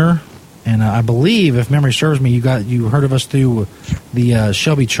listener, and I believe, if memory serves me, you heard of us through the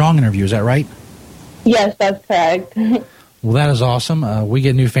Shelby Chong interview. Is that right? Yes, that's correct. Well, that is awesome. We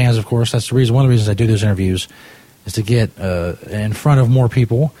get new fans, of course. That's the reason. One of the reasons I do those interviews is to get in front of more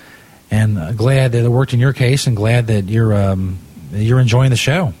people. And glad that it worked in your case, and glad that you're enjoying the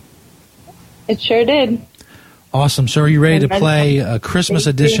show. It sure did. Awesome. So, are you ready to play a Christmas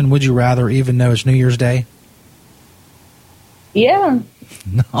edition? Would you rather, even though it's New Year's Day? Yeah.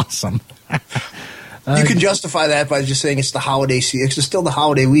 Awesome. You can justify that by just saying it's the holiday season. It's still the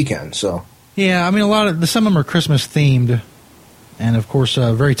holiday weekend, so. Yeah, I mean, some of them are Christmas themed, and of course,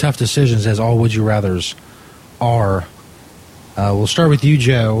 very tough decisions, as all would you rather's are. We'll start with you,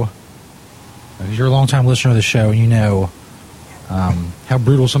 Joe. You're a long-time listener of the show, and you know how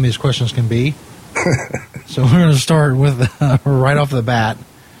brutal some of these questions can be. So we're going to start with right off the bat.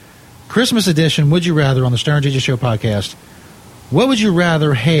 Christmas edition, would you rather, on the Stern JJ Show podcast. What would you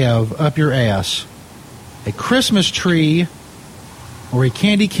rather have up your ass? A Christmas tree or a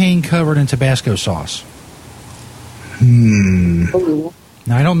candy cane covered in Tabasco sauce?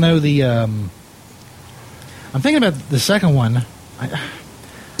 Now, I don't know the... I'm thinking about the second one.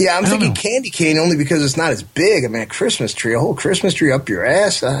 Yeah, I'm thinking candy cane only because it's not as big. I mean, a Christmas tree, a whole Christmas tree up your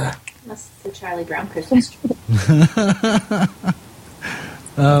ass. That's the Charlie Brown Christmas tree.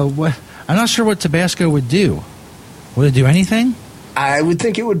 What? I'm not sure what Tabasco would do. Would it do anything? I would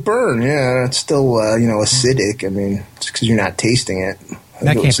think it would burn. Yeah, it's still acidic. I mean, it's because you're not tasting it.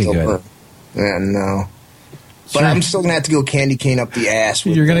 That can't be good. Burn. Yeah, no. But I'm still gonna have to go candy cane up the ass.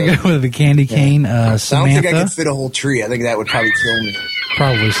 You're gonna go with the candy cane, Samantha? I don't think I could fit a whole tree. I think that would probably kill me.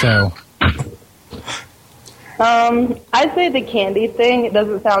 Probably so. I'd say the candy thing. It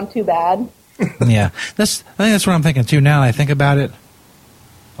doesn't sound too bad. Yeah, I think that's what I'm thinking too. Now that I think about it,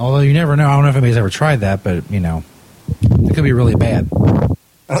 although you never know. I don't know if anybody's ever tried that, but it could be really bad.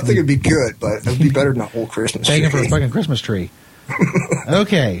 I don't think it'd be good, but it'd be better than a whole Christmas tree. Begging for a fucking Christmas tree.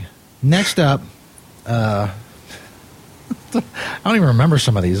 Okay, next up. I don't even remember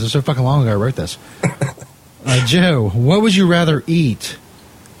some of these. It's so fucking long ago I wrote this. Joe, what would you rather eat?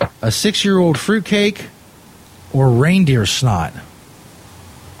 A 6-year-old fruitcake or reindeer snot?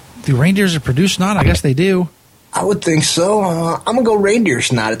 Do reindeers produce snot? I guess they do. I would think so. I'm going to go reindeer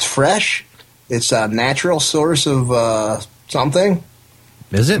snot. It's fresh. It's a natural source of something.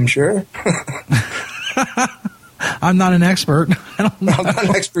 Is it? I'm sure. I'm not an expert. I don't know. I'm not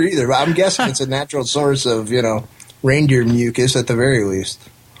an expert either, but I'm guessing it's a natural source of, reindeer mucus at the very least.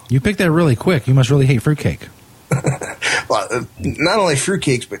 You picked that really quick. You must really hate fruitcake. Well, not only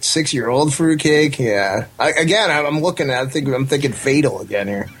fruitcakes, but 6-year-old fruitcake. Yeah. I'm thinking fatal again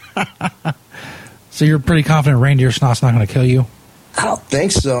here. So you're pretty confident reindeer snot's not going to kill you? I don't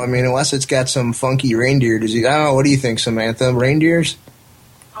think so. I mean, unless it's got some funky reindeer disease. I don't know. What do you think, Samantha? Reindeers?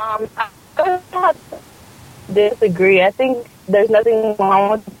 I would not disagree. I think there's nothing wrong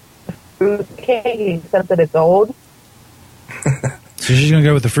with the fruitcake except that it's old. So she's going to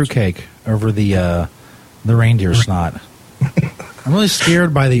go with the fruitcake over the reindeer snot. I'm really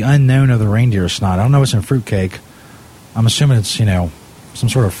scared by the unknown of the reindeer snot. I don't know what's in fruitcake. I'm assuming it's, some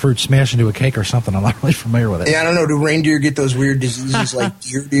sort of fruit smashed into a cake or something. I'm not really familiar with it. Yeah, I don't know. Do reindeer get those weird diseases like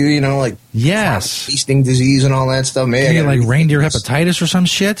deer do, like yes, feasting disease and all that stuff? Man, you get like reindeer hepatitis or some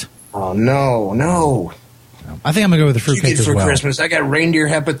shit? Oh, no. I think I'm going to go with the fruitcake as well. For Christmas, I got reindeer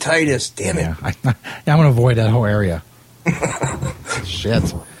hepatitis. Damn it. Yeah, I'm going to avoid that whole area.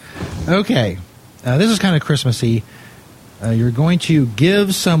 Shit. Okay. This is kind of Christmassy. You're going to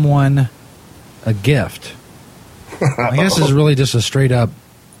give someone a gift. I guess this is really just a straight-up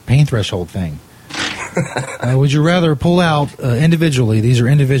pain threshold thing. Would you rather pull out individually, these are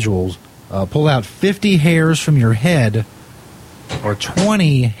individuals, pull out 50 hairs from your head or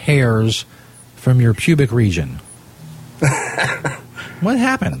 20 hairs from your pubic region. What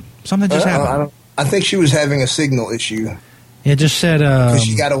happened? Something just happened. I think she was having a signal issue. It just said... Because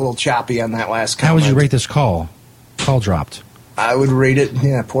she got a little choppy on that last comment. How would you rate this call? Call dropped. I would rate it,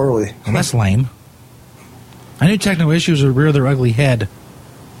 poorly. Well, that's lame. I knew technical issues would rear their ugly head.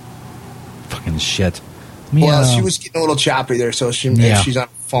 Fucking shit. She was getting a little choppy there, so if she's on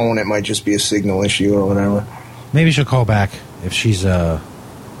the phone, it might just be a signal issue or whatever. Maybe she'll call back if she's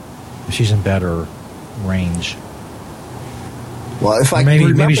in better range. Well, if I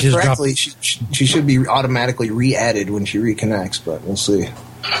remember correctly, she should be automatically re-added when she reconnects, but we'll see.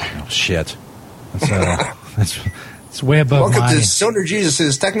 Oh, shit. That's way above Welcome to Stoner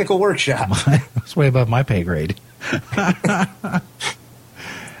Jesus' Technical Workshop. That's way above my pay grade.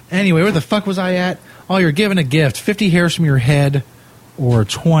 Anyway, where the fuck was I at? Oh, you're given a gift. 50 hairs from your head or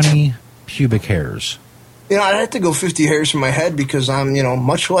 20 pubic hairs. I'd have to go 50 hairs from my head because I'm,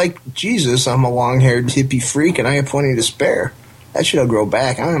 much like Jesus, I'm a long-haired hippie freak and I have plenty to spare. That shit'll grow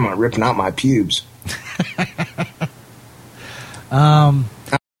back. I'm not ripping out my pubes.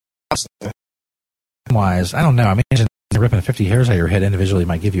 Wise, I don't know. I mean, ripping 50 hairs out of your head individually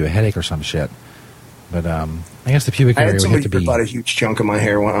might give you a headache or some shit. But I guess the pubic area would have to be... I had somebody rip out a huge chunk of my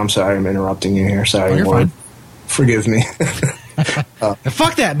hair. I'm sorry, I'm interrupting you here. Sorry, you're fine. Forgive me.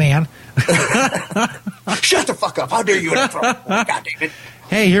 Fuck that, man. Shut the fuck up. How dare you interrupt? God damn it.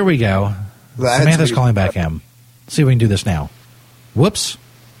 Hey, here we go. Samantha's calling back in. Let's see if we can do this now. Whoops.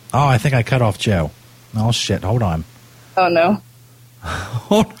 Oh, I think I cut off Joe. Oh, shit. Hold on. Oh, no.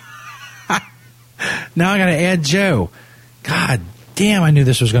 Now I got to add Joe. God damn, I knew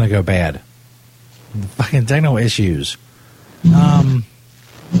this was going to go bad. Fucking technical issues.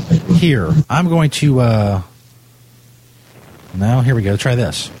 Here. I'm going to... No, here we go. Try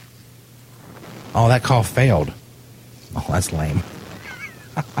this. Oh, that call failed. Oh, that's lame.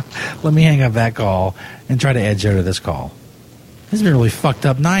 Let me hang up that call and try to add Joe to this call. This has been a really fucked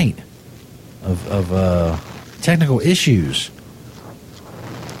up night of technical issues.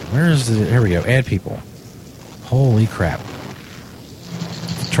 Where is the... Here we go. Add people. Holy crap.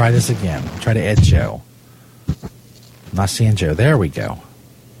 Try this again. Try to add Joe. I'm not seeing Joe. There we go.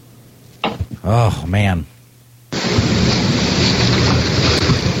 Oh, man.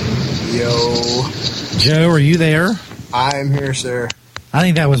 Yo. Joe, are you there? I'm here, sir. I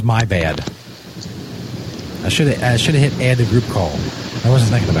think that was my bad. I should have hit add to group call. I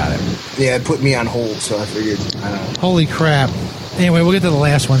wasn't thinking about it. Yeah, it put me on hold, so I figured. Holy crap. Anyway, we'll get to the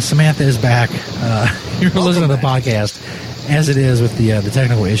last one. Samantha is back. You're listening to the podcast as it is with the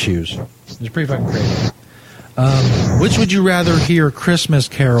technical issues. It's pretty fucking crazy. Which would you rather hear Christmas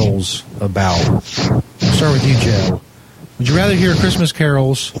carols about? I'll start with you, Joe. Would you rather hear Christmas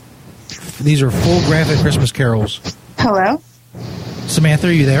carols? These are full graphic Christmas carols. Hello? Samantha,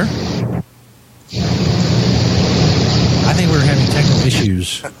 are you there? I think we're having technical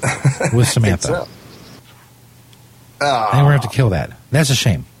issues with Samantha. I think we're going to have to kill that. That's a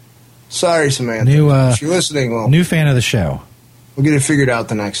shame. Sorry, Samantha. If you're listening, well, new fan of the show. We'll get it figured out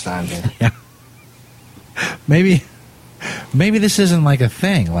the next time. Yeah. Maybe this isn't like a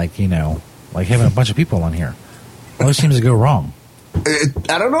thing, like having a bunch of people on here. It always seems to go wrong.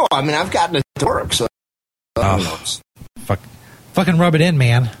 I don't know. I mean, I've gotten it to work, so... Fucking rub it in,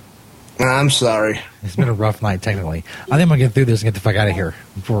 man. I'm sorry. It's been a rough night, technically. I think I'm going to get through this and get the fuck out of here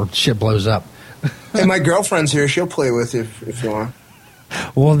before shit blows up. Hey, my girlfriend's here. She'll play with you if you want.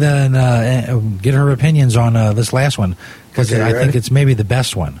 Well, then get her opinions on this last one, because I think it's maybe the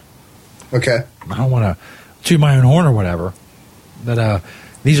best one. Okay. I don't want to toot my own horn or whatever, but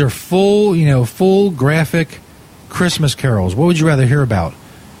these are full graphic Christmas carols. What would you rather hear about?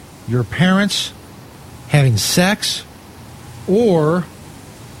 Your parents having sex or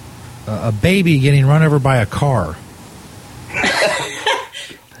a baby getting run over by a car?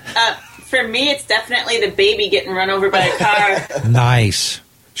 For me, it's definitely the baby getting run over by a car. Nice.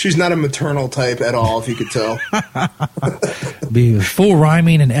 She's not a maternal type at all, if you could tell. Be full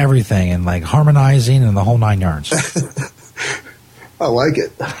rhyming and everything, and like harmonizing and the whole 9 yards. I like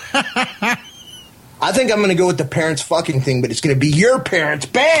it. I think I'm going to go with the parents fucking thing, but it's going to be your parents.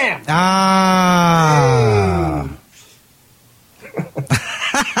 Bam! Ah.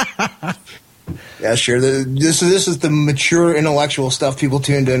 Yeah, sure. This is the mature intellectual stuff people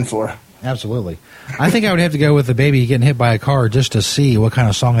tuned in for. Absolutely. I think I would have to go with the baby getting hit by a car just to see what kind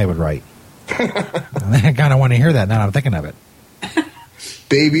of song they would write. I kind of want to hear that now that I'm thinking of it.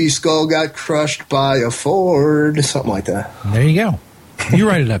 Baby skull got crushed by a Ford. Something like that. There you go. You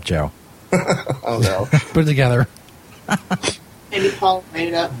write it up, Joe. Oh, no. Put it together. Maybe Paul made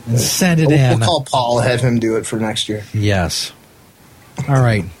it up. And send it in. We'll call Paul, have him do it for next year. Yes. All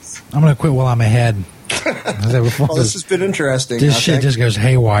right. I'm going to quit while I'm ahead. Well, this has been interesting. This shit just goes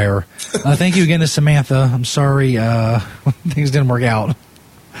haywire. Thank you again to Samantha. I'm sorry things didn't work out.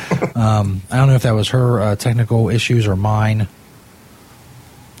 I don't know if that was her technical issues or mine.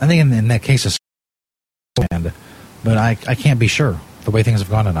 I think in that case, it's but I can't be sure the way things have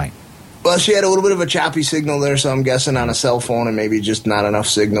gone tonight. Well, she had a little bit of a choppy signal there, so I'm guessing on a cell phone and maybe just not enough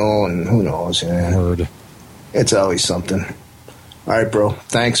signal, and who knows. Yeah. Word. It's always something. All right, bro.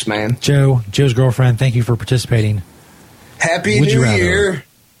 Thanks, man. Joe's girlfriend, thank you for participating. Happy New Year.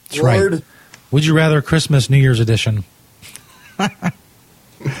 That's Lord. Right. Would you rather Christmas, New Year's edition?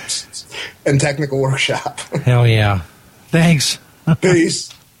 And technical workshop. Hell yeah. Thanks.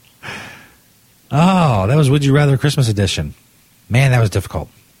 Peace. Oh, that was Would You Rather Christmas edition. Man, that was difficult.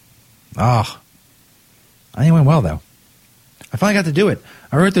 Oh. I think it went well, though. I finally got to do it.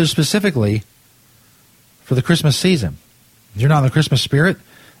 I wrote those specifically for the Christmas season. If you're not in the Christmas spirit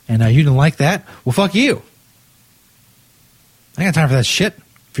and you didn't like that, well, fuck you. I ain't got time for that shit.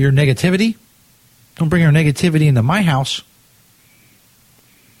 For your negativity. Don't bring your negativity into my house.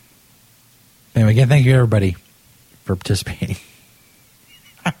 Anyway, again, thank you, everybody, for participating.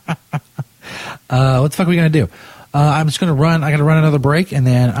 What the fuck are we going to do? I'm just going to run. I got to run another break, and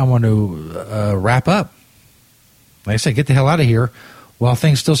then I want to wrap up. Like I said, get the hell out of here while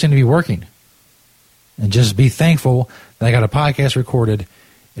things still seem to be working. And just be thankful that I got a podcast recorded.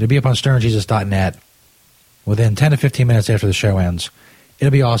 It'll be up on sternjesus.net within 10 to 15 minutes after the show ends.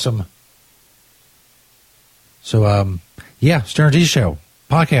 It'll be awesome. So, yeah, Stern Jesus Show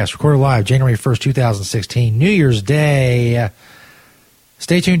podcast recorded live January 1st, 2016, New Year's Day.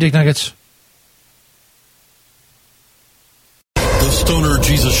 Stay tuned, Dick Nuggets. The Stoner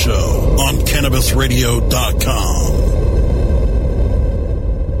Jesus Show on CannabisRadio.com.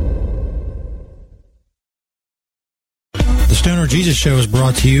 The Stoner Jesus Show is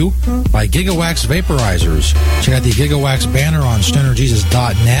brought to you by Gigawax Vaporizers. Check out the Gigawax banner on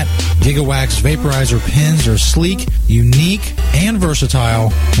stonerjesus.net. Gigawax Vaporizer pins are sleek, unique, and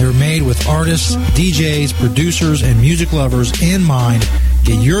versatile. They're made with artists, DJs, producers, and music lovers in mind.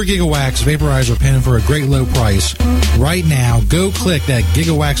 Get your Gigawax Vaporizer pin for a great low price. Right now, go click that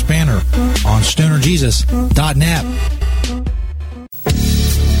Gigawax banner on stonerjesus.net.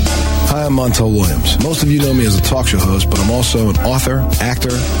 Hi, I'm Montel Williams. Most of you know me as a talk show host, but I'm also an author,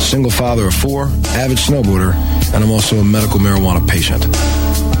 actor, single father of 4, avid snowboarder, and I'm also a medical marijuana patient.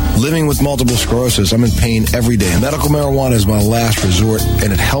 Living with multiple sclerosis, I'm in pain every day. Medical marijuana is my last resort,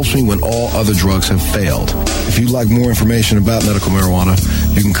 and it helps me when all other drugs have failed. If you'd like more information about medical marijuana,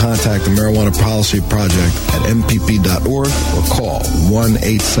 you can contact the Marijuana Policy Project at mpp.org or call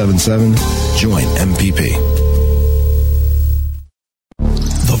 1-877-JOIN-MPP.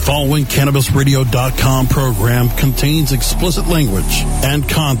 The following CannabisRadio.com program contains explicit language and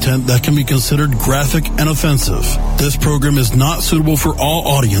content that can be considered graphic and offensive. This program is not suitable for all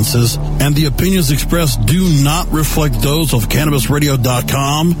audiences, and the opinions expressed do not reflect those of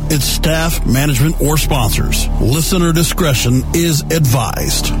CannabisRadio.com, its staff, management, or sponsors. Listener discretion is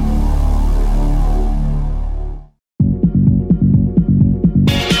advised.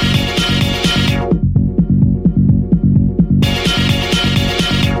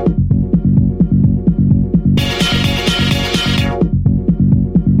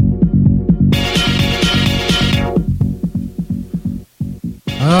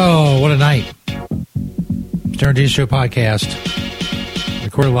 Oh, what a night. Stern Jesus Show podcast.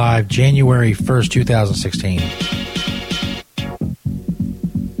 Recorded live January 1st, 2016.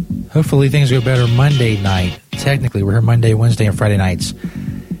 Hopefully things go better Monday night. Technically, we're here Monday, Wednesday, and Friday nights.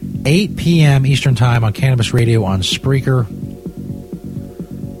 8 p.m. Eastern Time on Cannabis Radio on Spreaker.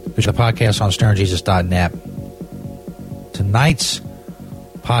 There's a podcast on sternjesus.net. Tonight's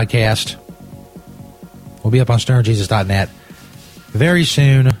podcast will be up on sternjesus.net very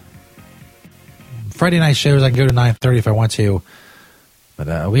soon. Friday night shows, I can go to 9:30 if I want to.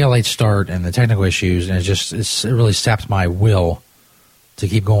 But we got a late start and the technical issues, and it really sapped my will to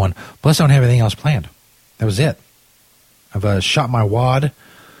keep going. Plus, I don't have anything else planned. That was it. I've shot my wad.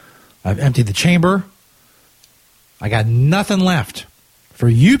 I've emptied the chamber. I got nothing left for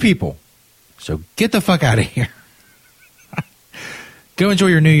you people. So get the fuck out of here. Go enjoy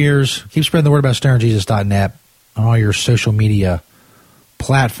your New Year's. Keep spreading the word about sternjesus.net on all your social media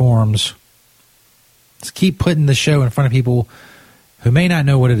platforms. Let's keep putting the show in front of people who may not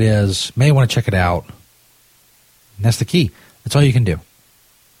know what it is, may want to check it out. And that's the key. That's all you can do.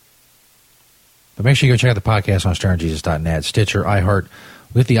 But make sure you go check out the podcast on sternjesus.net, Stitcher, iHeart,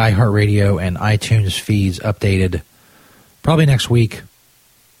 with the iHeartRadio and iTunes feeds updated probably next week.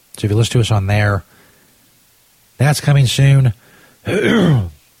 So if you listen to us on there, that's coming soon.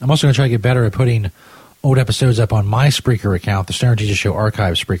 I'm also going to try to get better at putting old episodes up on my Spreaker account, the Stoner Jesus Show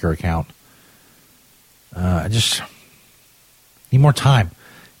Archive Spreaker account. I just need more time.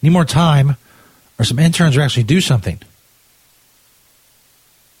 Need more time, or some interns will actually do something.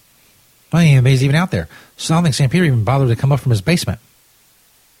 I don't even know if he's even out there. So I don't think St. Peter even bothered to come up from his basement.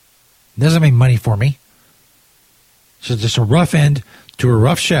 He doesn't make money for me. It's just a rough end to a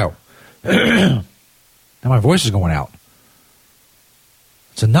rough show. Now my voice is going out.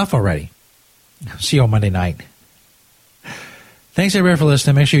 It's enough already. See you on Monday night. Thanks everybody for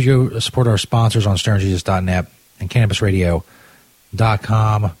listening. Make sure you go support our sponsors on stonerjesus.net and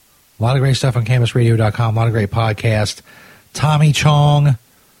cannabisradio.com. A lot of great stuff on cannabisradio.com. A lot of great podcasts. Tommy Chong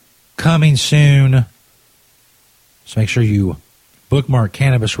coming soon. So make sure you bookmark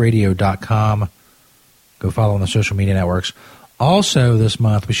cannabisradio.com. Go follow on the social media networks. Also this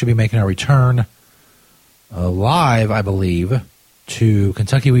month we should be making our return live, I believe, to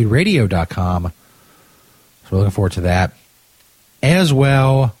KentuckyWeedRadio.com. So we're looking forward to that as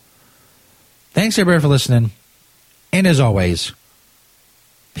well. Thanks everybody for listening. And as always,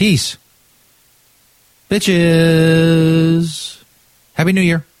 peace. Bitches. Happy New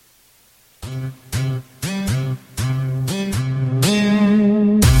Year.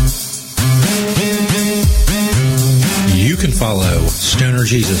 You can follow Stoner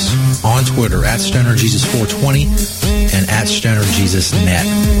Jesus on Twitter at StonerJesus420 and at StonerJesusNet.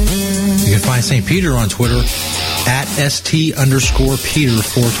 You can find St. Peter on Twitter at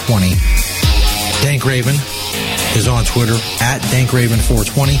ST_Peter420. Dank Raven is on Twitter at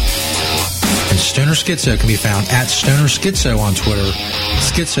DankRaven420. And Stoner Schizo can be found at Stoner Schizo on Twitter.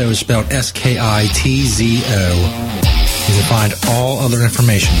 Schizo is spelled SKITZO. You can find all other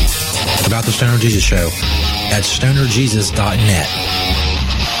information about the Stoner Jesus Show at stonerjesus.net.